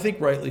 And I think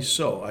rightly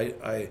so.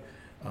 I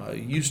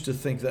used to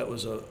think that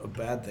was a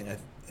bad thing.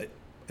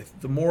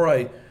 The more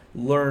I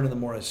learn and the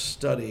more I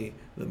study,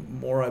 the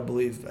more I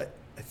believe,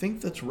 I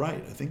think that's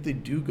right. I think they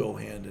do go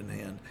hand in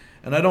hand.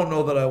 And I don't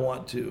know that I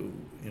want to,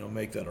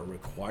 make that a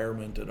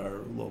requirement at our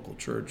local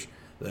church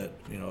that,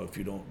 if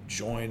you don't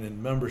join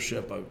in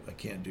membership, I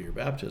can't do your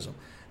baptism.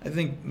 I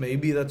think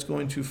maybe that's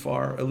going too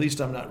far. At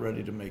least I'm not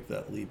ready to make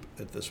that leap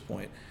at this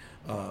point.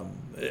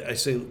 I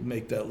say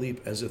make that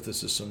leap as if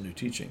this is some new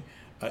teaching.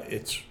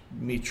 It's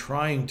me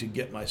trying to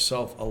get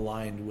myself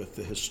aligned with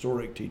the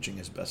historic teaching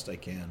as best I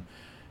can,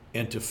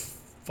 and to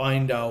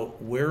find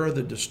out where are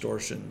the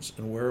distortions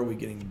and where are we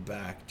getting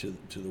back to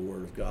the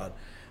Word of God.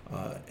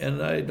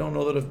 And I don't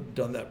know that I've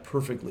done that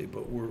perfectly,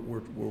 but we're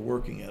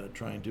working at it,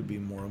 trying to be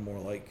more and more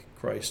like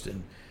Christ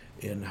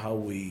in how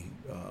we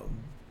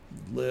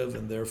live,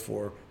 and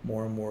therefore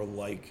more and more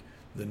like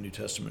the New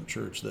Testament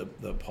church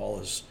that Paul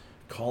is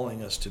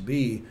calling us to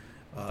be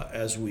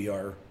as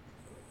we're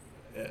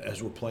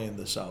playing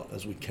this out,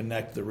 as we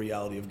connect the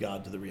reality of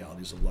God to the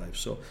realities of life.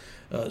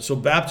 So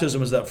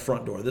baptism is that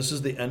front door. This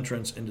is the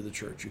entrance into the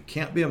church. You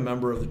can't be a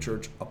member of the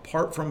church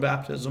apart from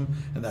baptism,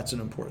 and that's an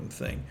important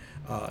thing.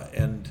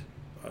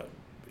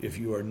 If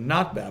you are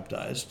not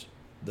baptized,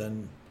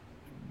 then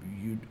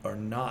you are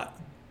not.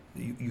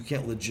 You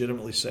can't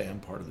legitimately say I'm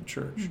part of the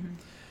church. Mm-hmm.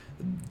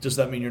 Does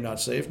that mean you're not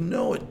saved?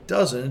 No, it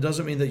doesn't. It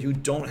doesn't mean that you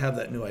don't have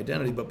that new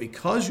identity, but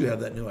because you have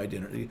that new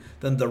identity,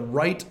 then the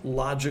right,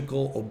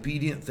 logical,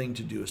 obedient thing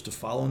to do is to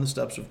follow in the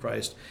steps of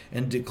Christ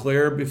and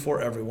declare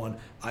before everyone,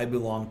 I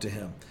belong to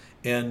him.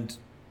 And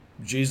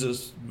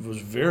Jesus was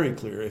very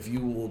clear, if you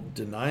will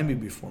deny me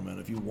before men,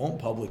 if you won't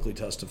publicly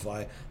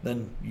testify,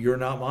 then you're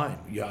not mine.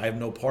 I have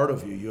no part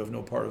of you. You have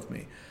no part of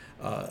me.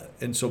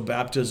 And so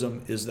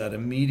baptism is that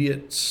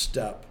immediate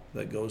step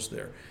that goes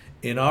there.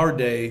 In our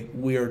day,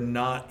 we are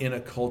not in a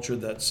culture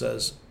that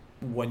says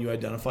when you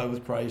identify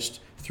with Christ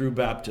through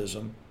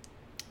baptism,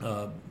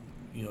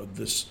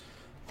 this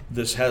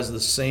has the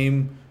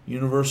same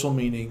universal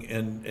meaning,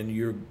 and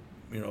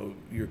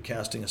you're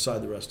casting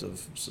aside the rest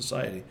of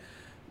society.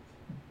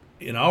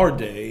 In our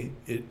day,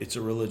 it's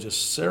a religious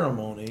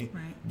ceremony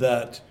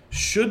that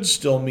should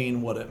still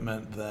mean what it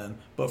meant then,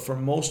 but for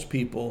most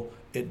people,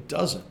 it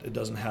doesn't. It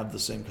doesn't have the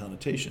same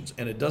connotations,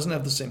 and it doesn't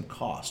have the same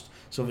cost.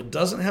 So if it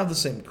doesn't have the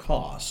same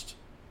cost,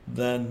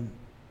 then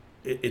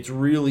it's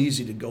real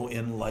easy to go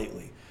in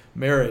lightly.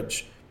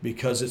 Marriage,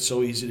 because it's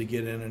so easy to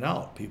get in and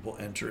out, people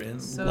enter in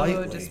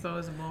lightly. So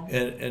disposable.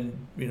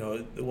 And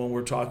when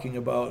we're talking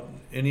about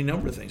any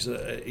number of things,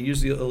 I use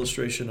the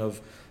illustration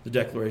of the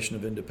Declaration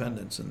of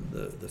Independence and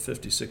the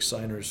 56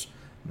 signers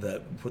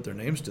that put their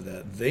names to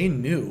that. They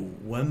knew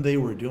when they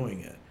were doing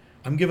it,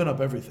 I'm giving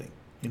up everything.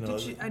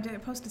 I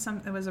posted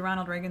some. It was a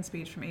Ronald Reagan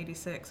speech from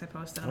 '86. I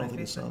posted on my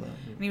Facebook, saw that.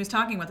 And he was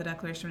talking about the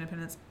Declaration of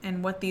Independence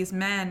and what these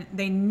men,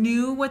 they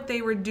knew what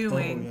they were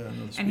doing.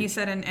 And he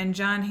said, and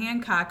John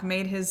Hancock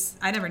made his.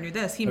 I never knew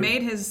this. He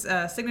made his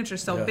signature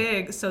so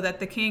big so that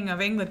the King of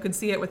England could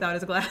see it without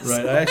his glasses.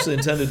 Right. I actually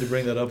intended to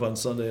bring that up on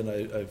Sunday, and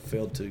I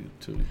failed to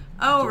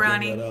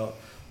Ronnie, bring that out.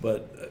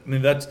 But I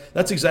mean, that's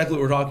exactly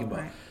what we're talking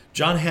about. Right.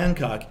 John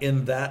Hancock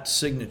in that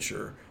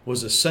signature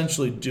was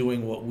essentially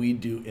doing what we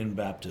do in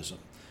baptism.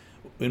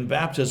 In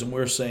baptism,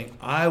 we're saying,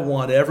 I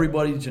want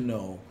everybody to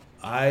know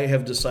I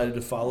have decided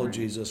to follow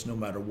Jesus no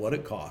matter what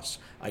it costs.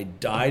 I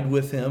died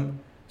with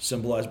him,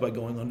 symbolized by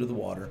going under the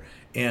water,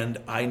 and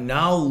I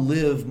now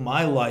live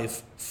my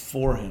life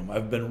for him.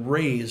 I've been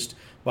raised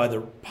by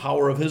the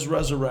power of his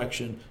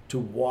resurrection to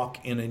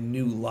walk in a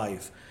new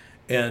life.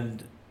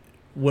 And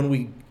when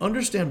we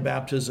understand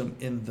baptism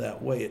in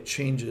that way, it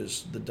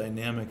changes the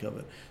dynamic of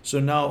it. So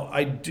now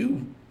I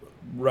do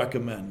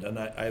recommend, and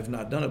I have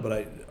not done it, but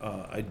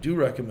I do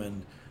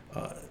recommend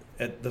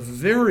at the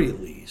very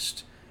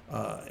least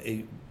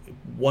a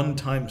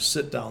one-time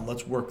sit-down,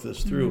 let's work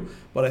this through. Mm-hmm.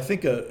 But I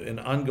think an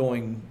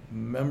ongoing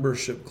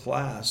membership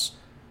class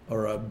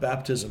or a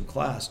baptism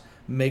class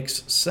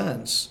makes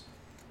sense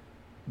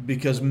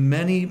because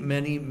many,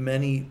 many,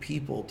 many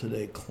people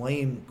today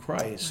claim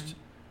Christ,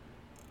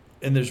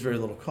 and there's very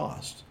little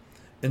cost.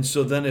 And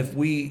so then if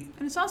we...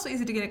 And it's also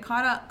easy to get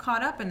caught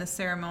up in the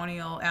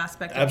ceremonial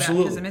aspect of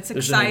absolutely. baptism. It's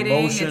There's exciting. An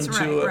emotion it's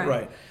to it,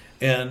 right.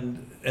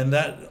 And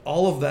that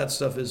all of that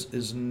stuff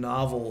is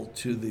novel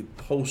to the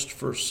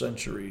post-first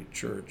century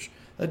church.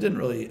 That didn't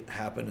really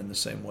happen in the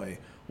same way.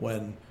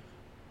 When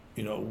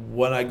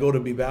I go to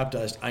be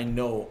baptized, I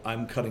know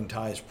I'm cutting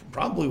ties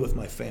probably with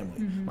my family.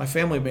 Mm-hmm. My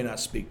family may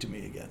not speak to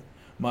me again.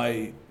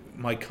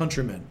 My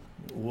countrymen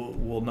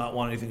will not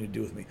want anything to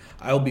do with me.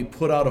 I'll be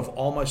put out of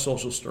all my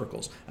social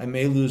circles. I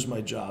may lose my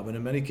job, and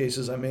in many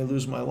cases, I may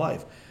lose my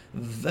life.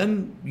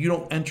 Then you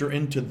don't enter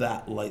into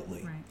that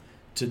lightly. Right.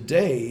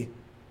 Today,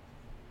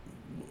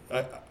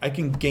 I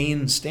can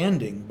gain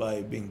standing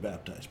by being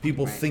baptized.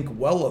 People think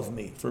well of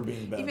me for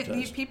being baptized.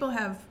 Even people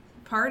have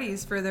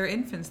parties for their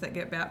infants that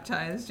get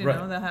baptized.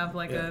 They'll have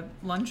a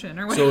luncheon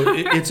or whatever. So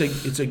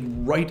it's a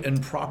right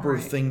and proper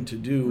thing to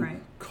do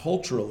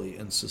culturally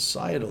and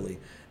societally.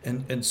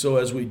 And so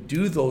as we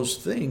do those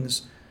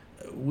things,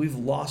 we've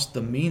lost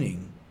the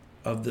meaning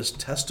of this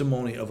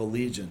testimony of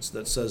allegiance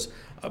that says,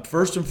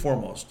 first and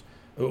foremost,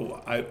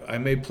 I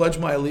may pledge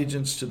my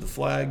allegiance to the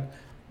flag,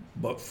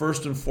 but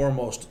first and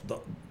foremost,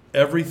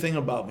 everything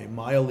about me,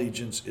 my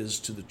allegiance is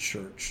to the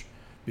church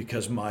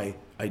because my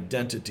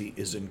identity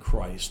is in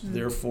Christ. Mm-hmm.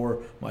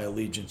 Therefore, my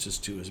allegiance is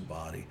to his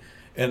body.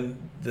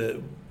 And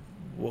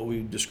what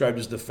we described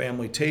as the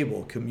family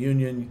table,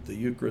 communion, the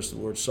Eucharist, the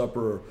Lord's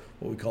Supper, or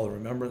what we call a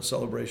remembrance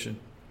celebration,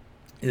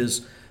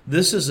 is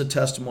This is a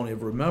testimony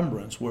of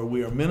remembrance where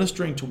we are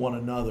ministering to one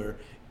another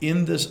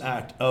in this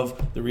act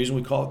of, the reason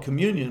we call it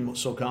communion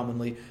so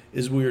commonly,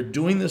 is we are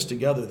doing this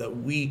together, that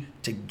we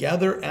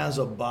together as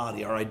a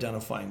body are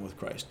identifying with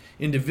Christ.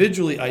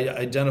 Individually, I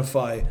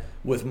identify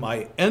with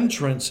my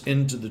entrance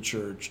into the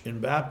church in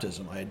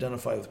baptism. I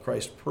identify with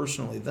Christ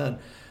personally then.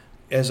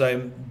 As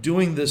I'm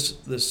doing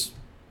this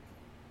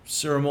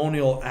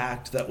ceremonial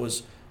act that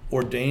was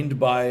ordained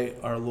by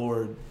our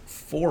Lord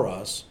for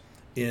us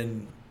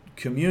in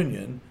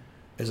communion,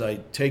 as I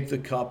take the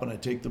cup and I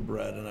take the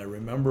bread and I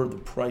remember the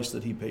price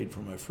that he paid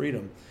for my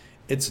freedom,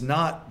 it's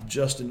not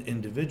just an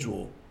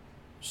individual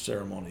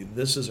ceremony.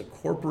 This is a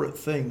corporate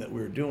thing that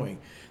we're doing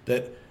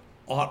that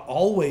ought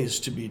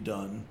always to be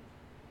done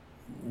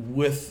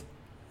with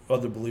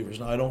other believers.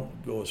 Now, I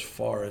don't go as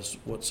far as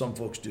what some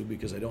folks do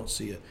because I don't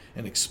see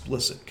an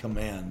explicit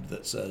command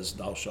that says,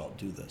 thou shalt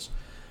do this.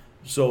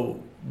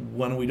 So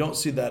when we don't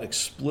see that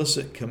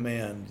explicit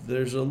command,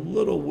 there's a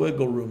little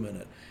wiggle room in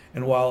it.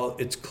 And while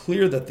it's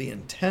clear that the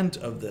intent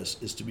of this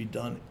is to be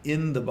done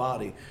in the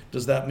body,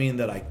 does that mean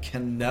that I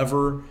can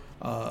never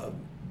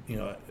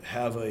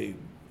have a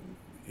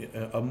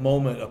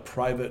moment, a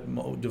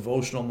private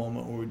devotional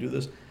moment where we do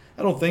this?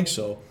 I don't think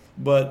so.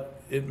 But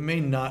it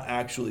may not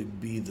actually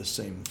be the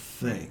same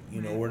thing.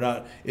 We're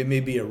not. It may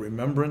be a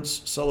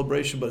remembrance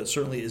celebration, but it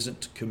certainly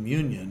isn't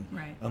communion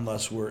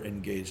unless we're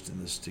engaged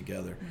in this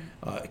together.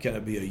 Can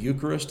it be a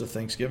Eucharist, a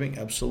Thanksgiving?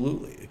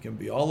 Absolutely. It can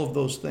be all of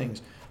those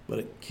things, but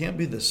it can't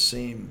be the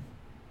same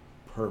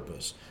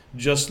purpose.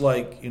 Just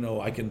like,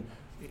 I can,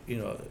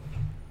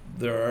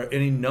 there are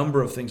any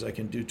number of things I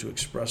can do to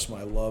express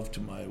my love to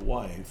my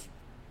wife.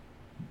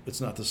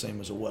 It's not the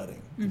same as a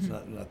wedding. It's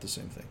not the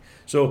same thing.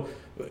 So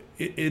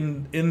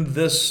in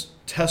this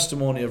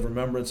testimony of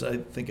remembrance, I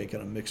think I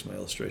kind of mixed my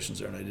illustrations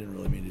there, and I didn't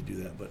really mean to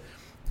do that. But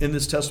in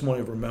this testimony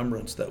of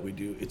remembrance that we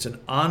do, it's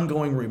an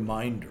ongoing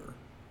reminder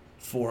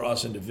for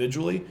us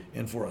individually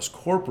and for us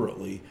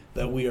corporately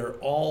that we are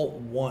all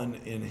one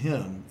in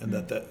him, and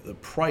that the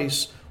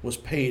price was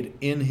paid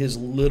in his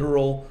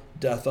literal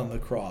death on the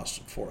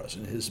cross for us,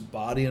 in his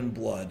body and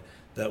blood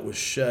that was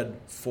shed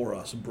for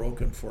us,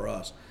 broken for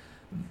us.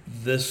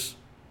 This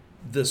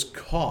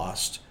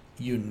cost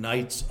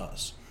unites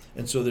us.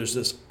 And so there's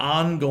this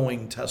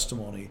ongoing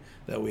testimony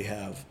that we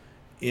have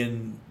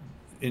in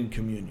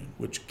communion,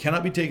 which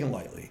cannot be taken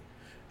lightly,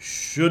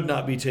 should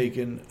not be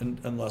taken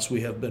unless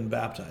we have been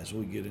baptized.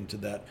 We get into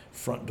that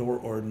front door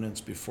ordinance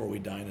before we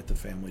dine at the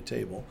family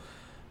table,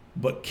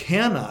 but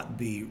cannot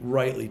be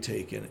rightly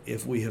taken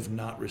if we have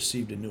not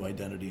received a new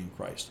identity in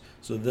Christ.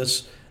 So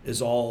this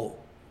is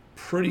all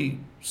pretty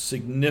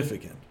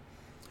significant.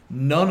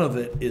 None of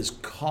it is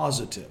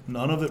causative.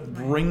 None of it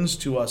brings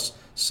to us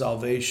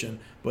salvation,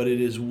 but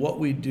it is what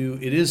we do.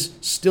 It is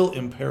still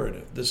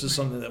imperative. This is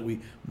something that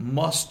we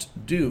must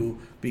do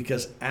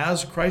because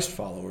as Christ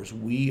followers,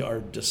 we are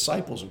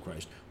disciples of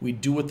Christ. We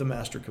do what the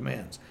Master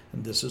commands,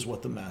 and this is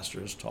what the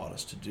Master has taught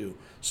us to do.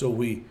 So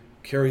we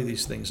carry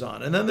these things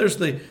on. And then there's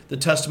the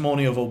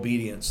testimony of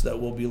obedience that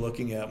we'll be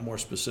looking at more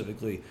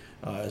specifically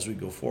as we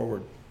go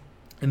forward.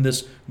 In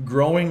this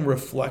growing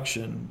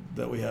reflection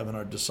that we have in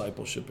our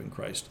discipleship in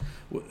Christ,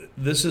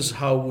 this is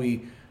how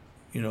we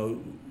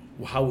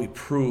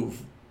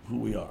prove who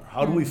we are.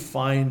 How do we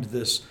find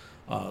this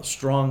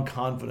strong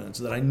confidence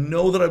that I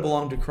know that I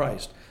belong to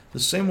Christ? The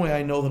same way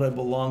I know that I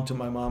belong to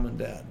my mom and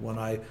dad when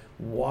I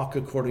walk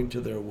according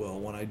to their will,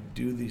 when I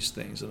do these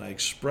things and I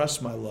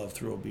express my love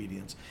through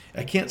obedience.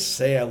 I can't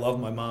say I love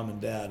my mom and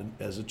dad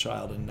as a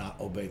child and not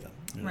obey them.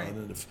 And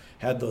I've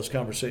had those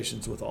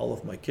conversations with all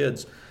of my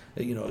kids.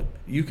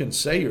 You can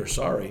say you're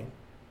sorry,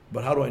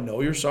 but how do I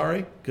know you're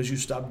sorry? Because you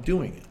stopped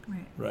doing it,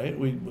 right?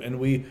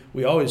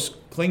 We always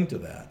cling to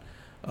that,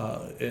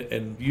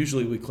 and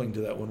usually we cling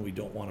to that when we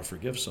don't want to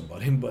forgive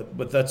somebody.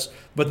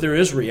 But there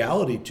is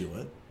reality to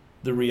it.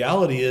 The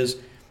reality is,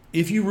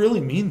 if you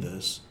really mean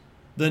this,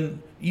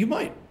 then you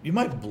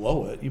might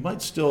blow it. You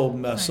might still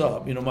mess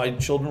up. My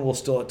children will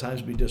still at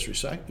times be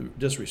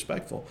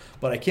disrespectful,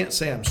 but I can't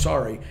say I'm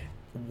sorry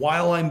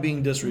while I'm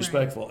being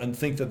disrespectful and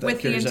think that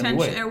carries any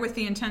weight. Or with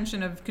the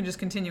intention of just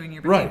continuing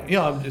your behavior. Right.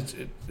 Yeah.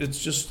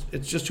 It's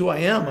just who I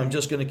am. I'm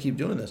just going to keep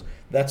doing this.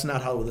 That's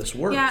not how this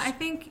works. Yeah. I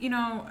think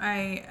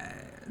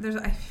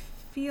I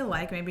feel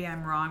like maybe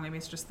I'm wrong. Maybe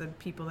it's just the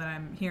people that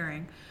I'm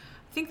hearing.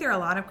 I think there are a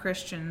lot of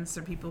Christians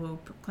or people who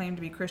claim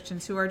to be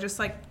Christians who are just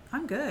like,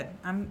 I'm good.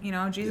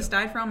 Jesus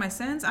died for all my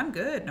sins. I'm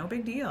good. No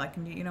big deal. I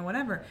can do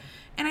whatever.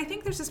 And I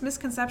think there's this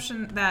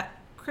misconception that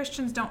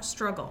Christians don't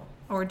struggle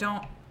or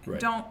don't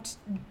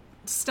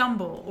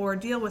stumble or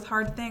deal with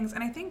hard things.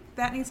 And I think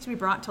that needs to be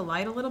brought to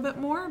light a little bit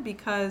more,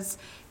 because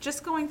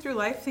just going through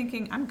life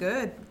thinking, I'm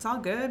good, it's all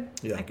good.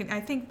 Yeah. I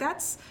think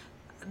that's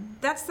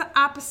the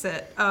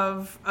opposite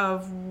of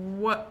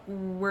what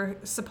we're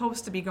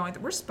supposed to be going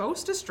through. We're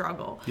supposed to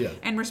struggle. Yeah.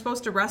 And we're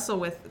supposed to wrestle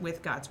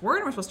with God's word,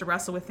 and we're supposed to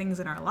wrestle with things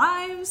in our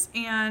lives.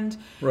 And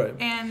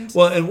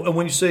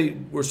when you say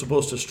we're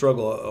supposed to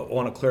struggle, I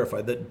want to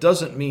clarify, that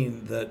doesn't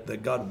mean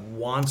that God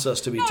wants us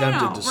to be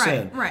tempted to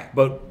sin. Right.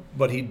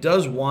 But he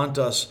does want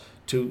us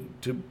to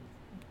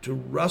to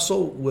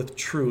wrestle with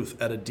truth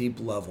at a deep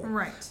level,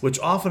 Right. which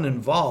often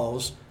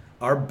involves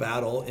our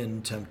battle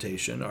in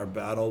temptation, our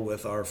battle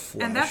with our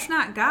flesh. And that's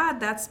not God.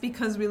 That's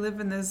because we live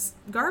in this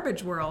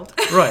garbage world.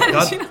 Right.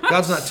 God, You know?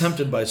 God's not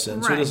tempted by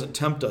sin, so he Right. doesn't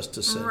tempt us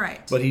to sin.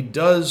 Right. But he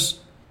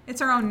does,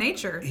 It's our own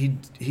nature.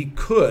 he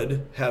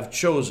could have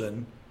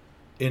chosen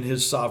in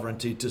his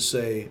sovereignty to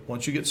say,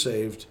 once you get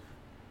saved,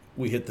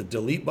 we hit the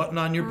delete button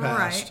on your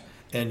past,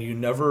 Right. and you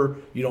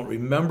don't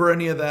remember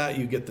any of that.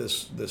 You get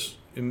this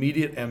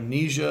immediate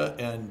amnesia,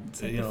 and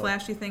It's like you the know,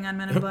 flashy thing on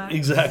Men in Black.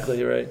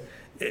 exactly right.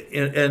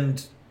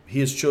 And he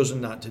has chosen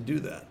not to do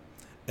that.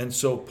 And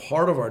so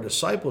part of our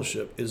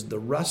discipleship is the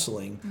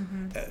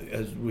wrestling,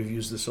 as we've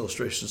used this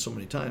illustration so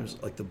many times,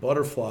 like the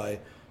butterfly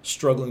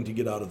struggling to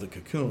get out of the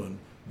cocoon.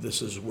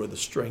 This is where the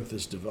strength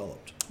is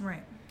developed.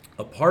 Right.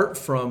 Apart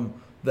from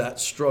that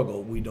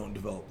struggle, we don't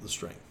develop the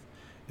strength.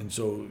 And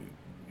so,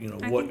 you know,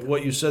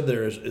 what you said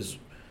there is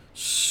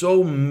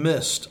so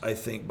missed, I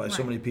think, by so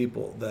Right. many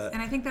people that.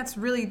 And I think that's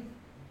really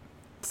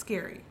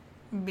scary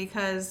and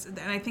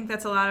I think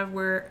that's a lot of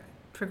where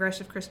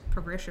progressive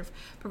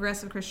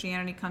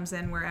Christianity comes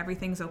in, where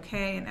everything's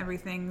okay and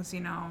everything's, you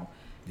know,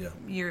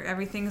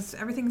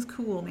 everything's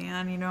cool,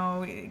 man. You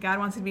know, God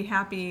wants you to be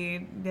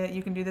happy that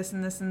you can do this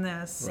and this and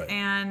this. Right.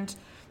 And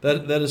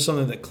that is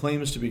something that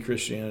claims to be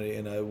Christianity,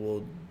 and I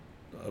will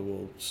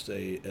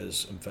say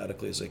as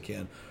emphatically as I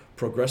can,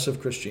 progressive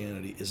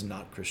Christianity is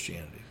not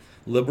Christianity.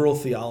 Liberal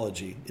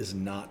theology is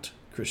not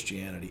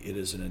Christianity. It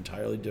is an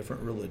entirely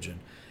different religion,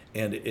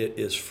 and it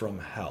is from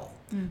hell.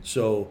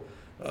 So,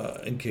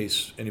 in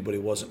case anybody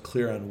wasn't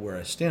clear on where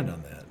I stand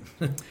on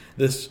that,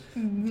 this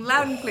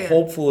loud and clear.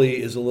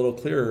 hopefully is a little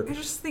clearer. I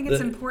just think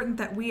it's important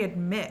that we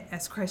admit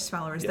as Christ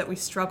followers that we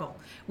struggle.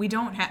 You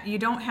don't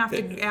have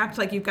to act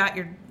like you've got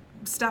your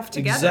stuff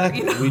together.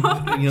 Exactly.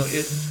 You know?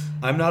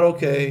 I'm not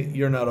okay,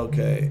 you're not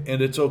okay.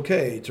 And it's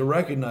okay to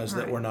recognize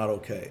that Right. we're not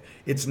okay.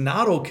 It's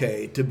not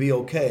okay to be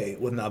okay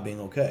with not being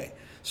okay.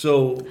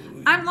 So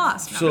I'm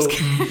lost. No, I'm just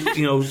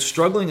kidding.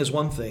 Struggling is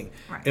one thing.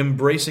 Right.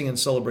 Embracing and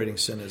celebrating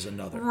sin is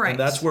another. Right. And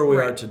that's where we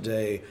are Right.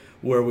 today,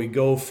 where we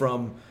go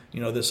from,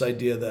 this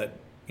idea that,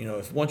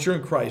 if once you're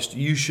in Christ,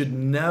 you should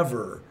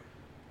never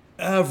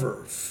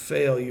ever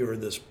fail. You're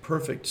this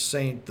perfect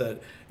saint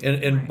that,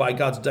 and Right. by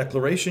God's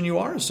declaration, you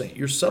are a saint.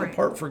 You're set Right.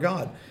 apart for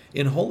God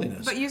in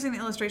holiness. But using the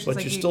illustrations But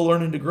like you're still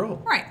learning to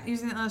grow. Right.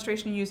 Using the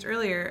illustration you used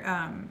earlier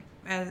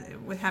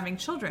with having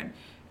children.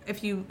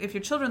 If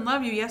your children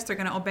love you, yes, they're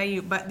going to obey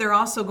you, but they're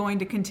also going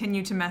to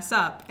continue to mess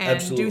up and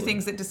Absolutely. do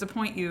things that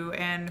disappoint you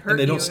and hurt you. And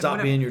they don't stop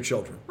whatever. being your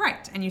children.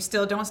 Right. And you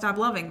still don't stop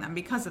loving them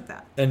because of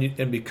that.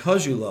 And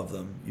because you love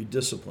them, you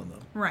discipline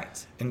them.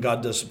 Right. And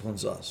God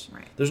disciplines us.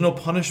 Right. There's no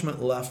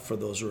punishment left for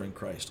those who are in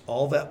Christ.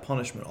 All that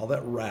punishment, all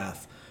that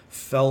wrath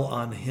fell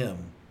on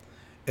him.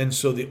 And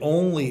so the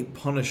only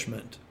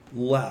punishment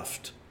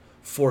left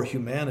for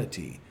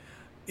humanity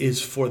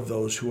is for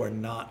those who are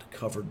not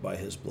covered by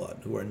his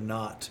blood, who are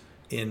not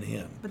in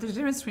him. But there's a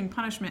difference between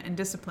punishment and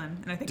discipline.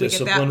 And I think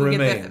Discipline we get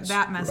remains.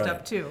 that messed Right.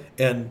 up too.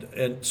 And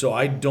so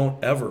I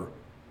don't ever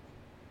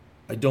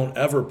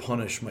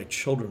punish my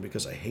children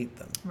because I hate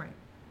them.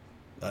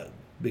 Right.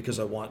 Because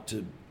I want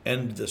to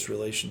end this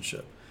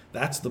relationship.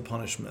 That's the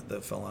punishment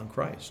that fell on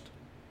Christ.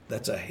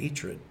 That's a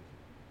hatred.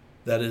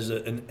 That is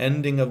an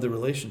ending of the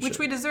relationship. Which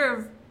we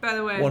deserve, by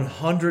the way.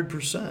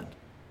 100%.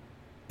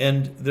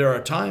 And there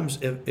are times,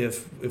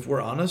 if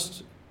we're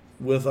honest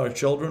with our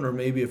children, or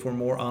maybe if we're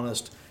more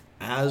honest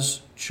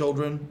as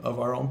children of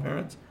our own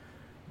parents,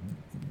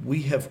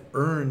 we have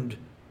earned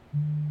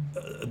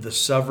the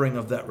severing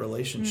of that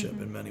relationship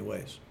in many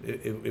ways,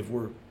 if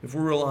we're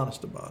real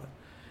honest about it.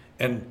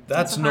 And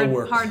that's a hard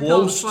nowhere pill to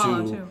close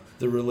swallow, to too.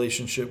 the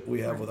relationship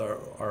we have Right.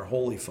 with our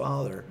Holy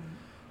Father,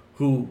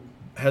 who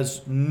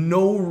has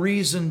no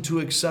reason to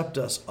accept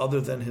us other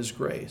than his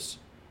grace.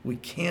 We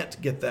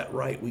can't get that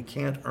right. We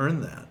can't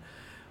earn that.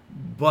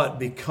 But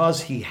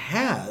because he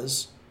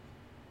has,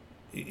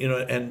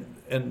 and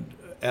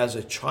as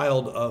a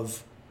child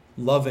of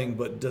loving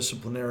but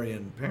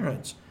disciplinarian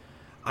parents,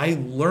 I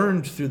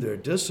learned through their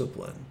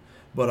discipline,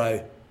 but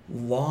I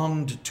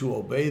longed to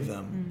obey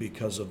them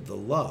because of the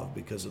love,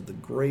 because of the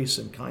grace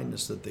and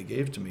kindness that they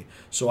gave to me.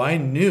 So I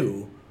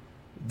knew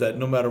that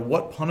no matter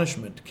what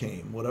punishment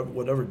came,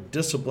 whatever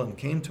discipline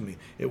came to me,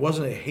 it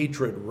wasn't a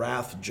hatred,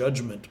 wrath,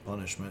 judgment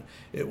punishment.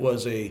 It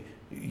was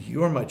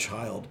you're my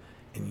child,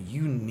 and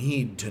you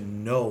need to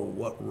know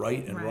what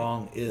right and Right.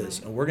 wrong is.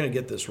 Right. And we're going to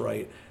get this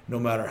right no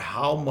matter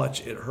how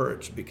much it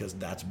hurts, because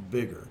that's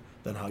bigger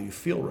than how you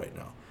feel right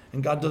now.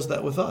 And God does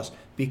that with us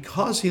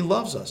because he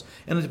loves us.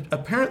 And a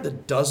parent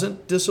that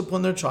doesn't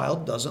discipline their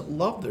child doesn't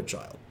love their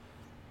child.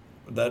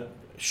 That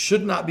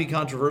should not be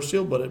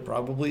controversial, but it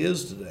probably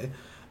is today,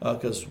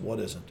 because what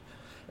isn't?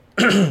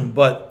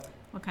 But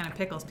What kind of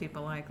pickles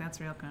people like?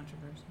 That's real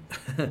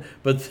controversial.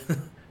 but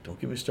don't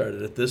get me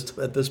started at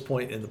this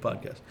point in the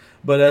podcast.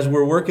 But as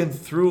we're working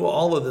through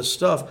all of this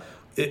stuff,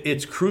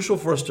 it's crucial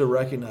for us to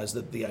recognize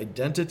that the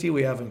identity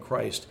we have in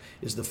Christ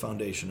is the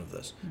foundation of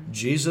this.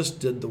 Jesus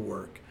did the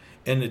work,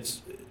 and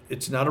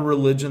it's not a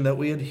religion that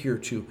we adhere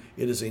to.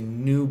 It is a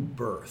new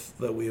birth,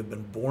 that we have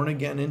been born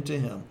again into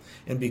him.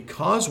 And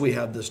because we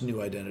have this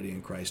new identity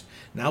in Christ,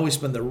 now we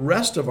spend the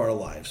rest of our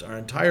lives, our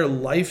entire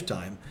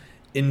lifetime,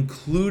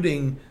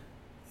 involved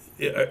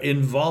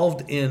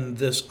in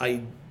this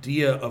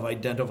idea of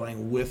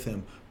identifying with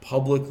him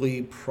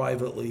publicly,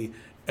 privately.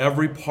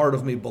 Every part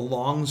of me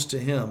belongs to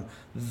him.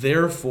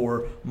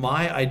 Therefore,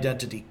 my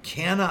identity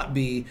cannot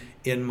be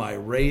in my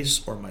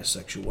race or my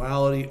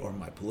sexuality or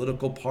my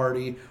political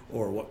party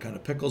or what kind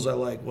of pickles I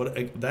like.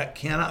 That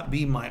cannot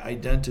be my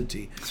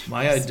identity.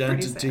 My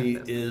identity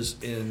is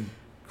in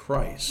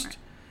Christ. Right.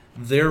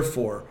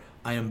 Therefore,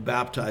 I am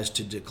baptized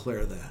to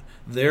declare that.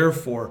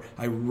 Therefore,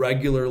 I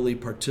regularly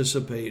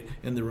participate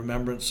in the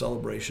remembrance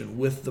celebration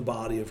with the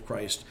body of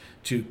Christ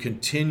to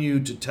continue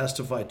to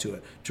testify to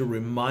it, to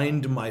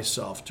remind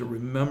myself, to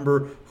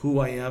remember who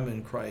I am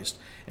in Christ.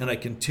 And I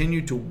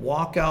continue to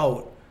walk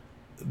out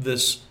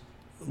this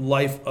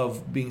life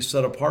of being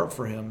set apart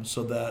for him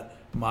so that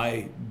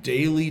my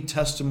daily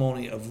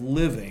testimony of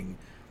living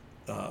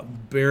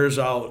bears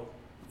out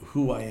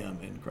who I am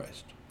in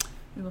Christ.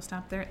 We will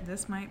stop there.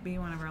 This might be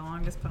one of our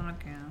longest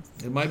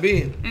podcasts. It might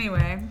be.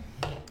 Anyway,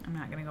 I'm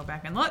not going to go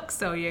back and look,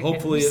 so you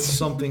hopefully it's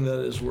something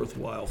that is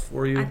worthwhile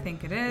for you. I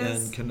think it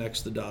is. And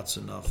connects the dots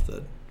enough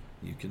that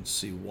you can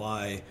see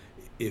why,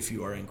 if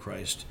you are in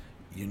Christ,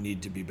 you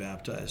need to be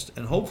baptized.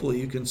 And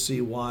hopefully you can see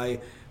why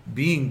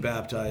being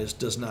baptized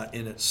does not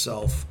in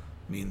itself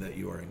mean that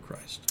you are in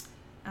Christ.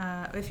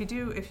 If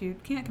you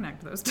can't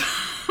connect those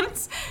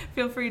dots,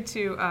 feel free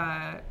to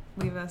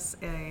leave us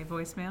a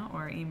voicemail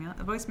or email.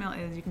 The voicemail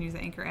is you can use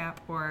the Anchor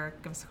app or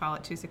give us a call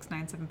at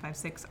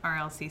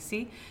 269-756-RLCC.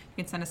 You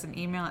can send us an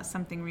email at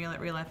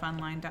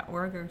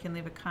somethingreal@reallifeonline.org, or you can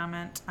leave a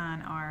comment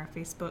on our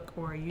Facebook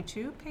or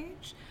YouTube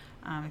page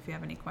if you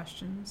have any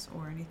questions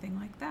or anything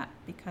like that,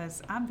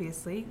 because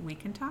obviously we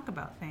can talk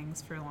about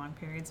things for long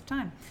periods of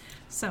time.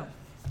 So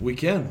we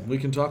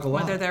can talk a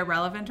lot. Whether they're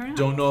relevant or not.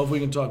 Don't know if we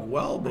can talk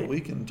well, but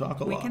we can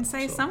talk a lot. We can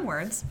say some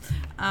words.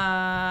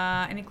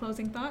 Any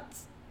closing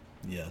thoughts?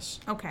 Yes.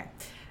 Okay.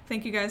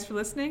 Thank you guys for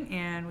listening,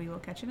 and we will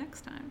catch you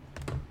next time.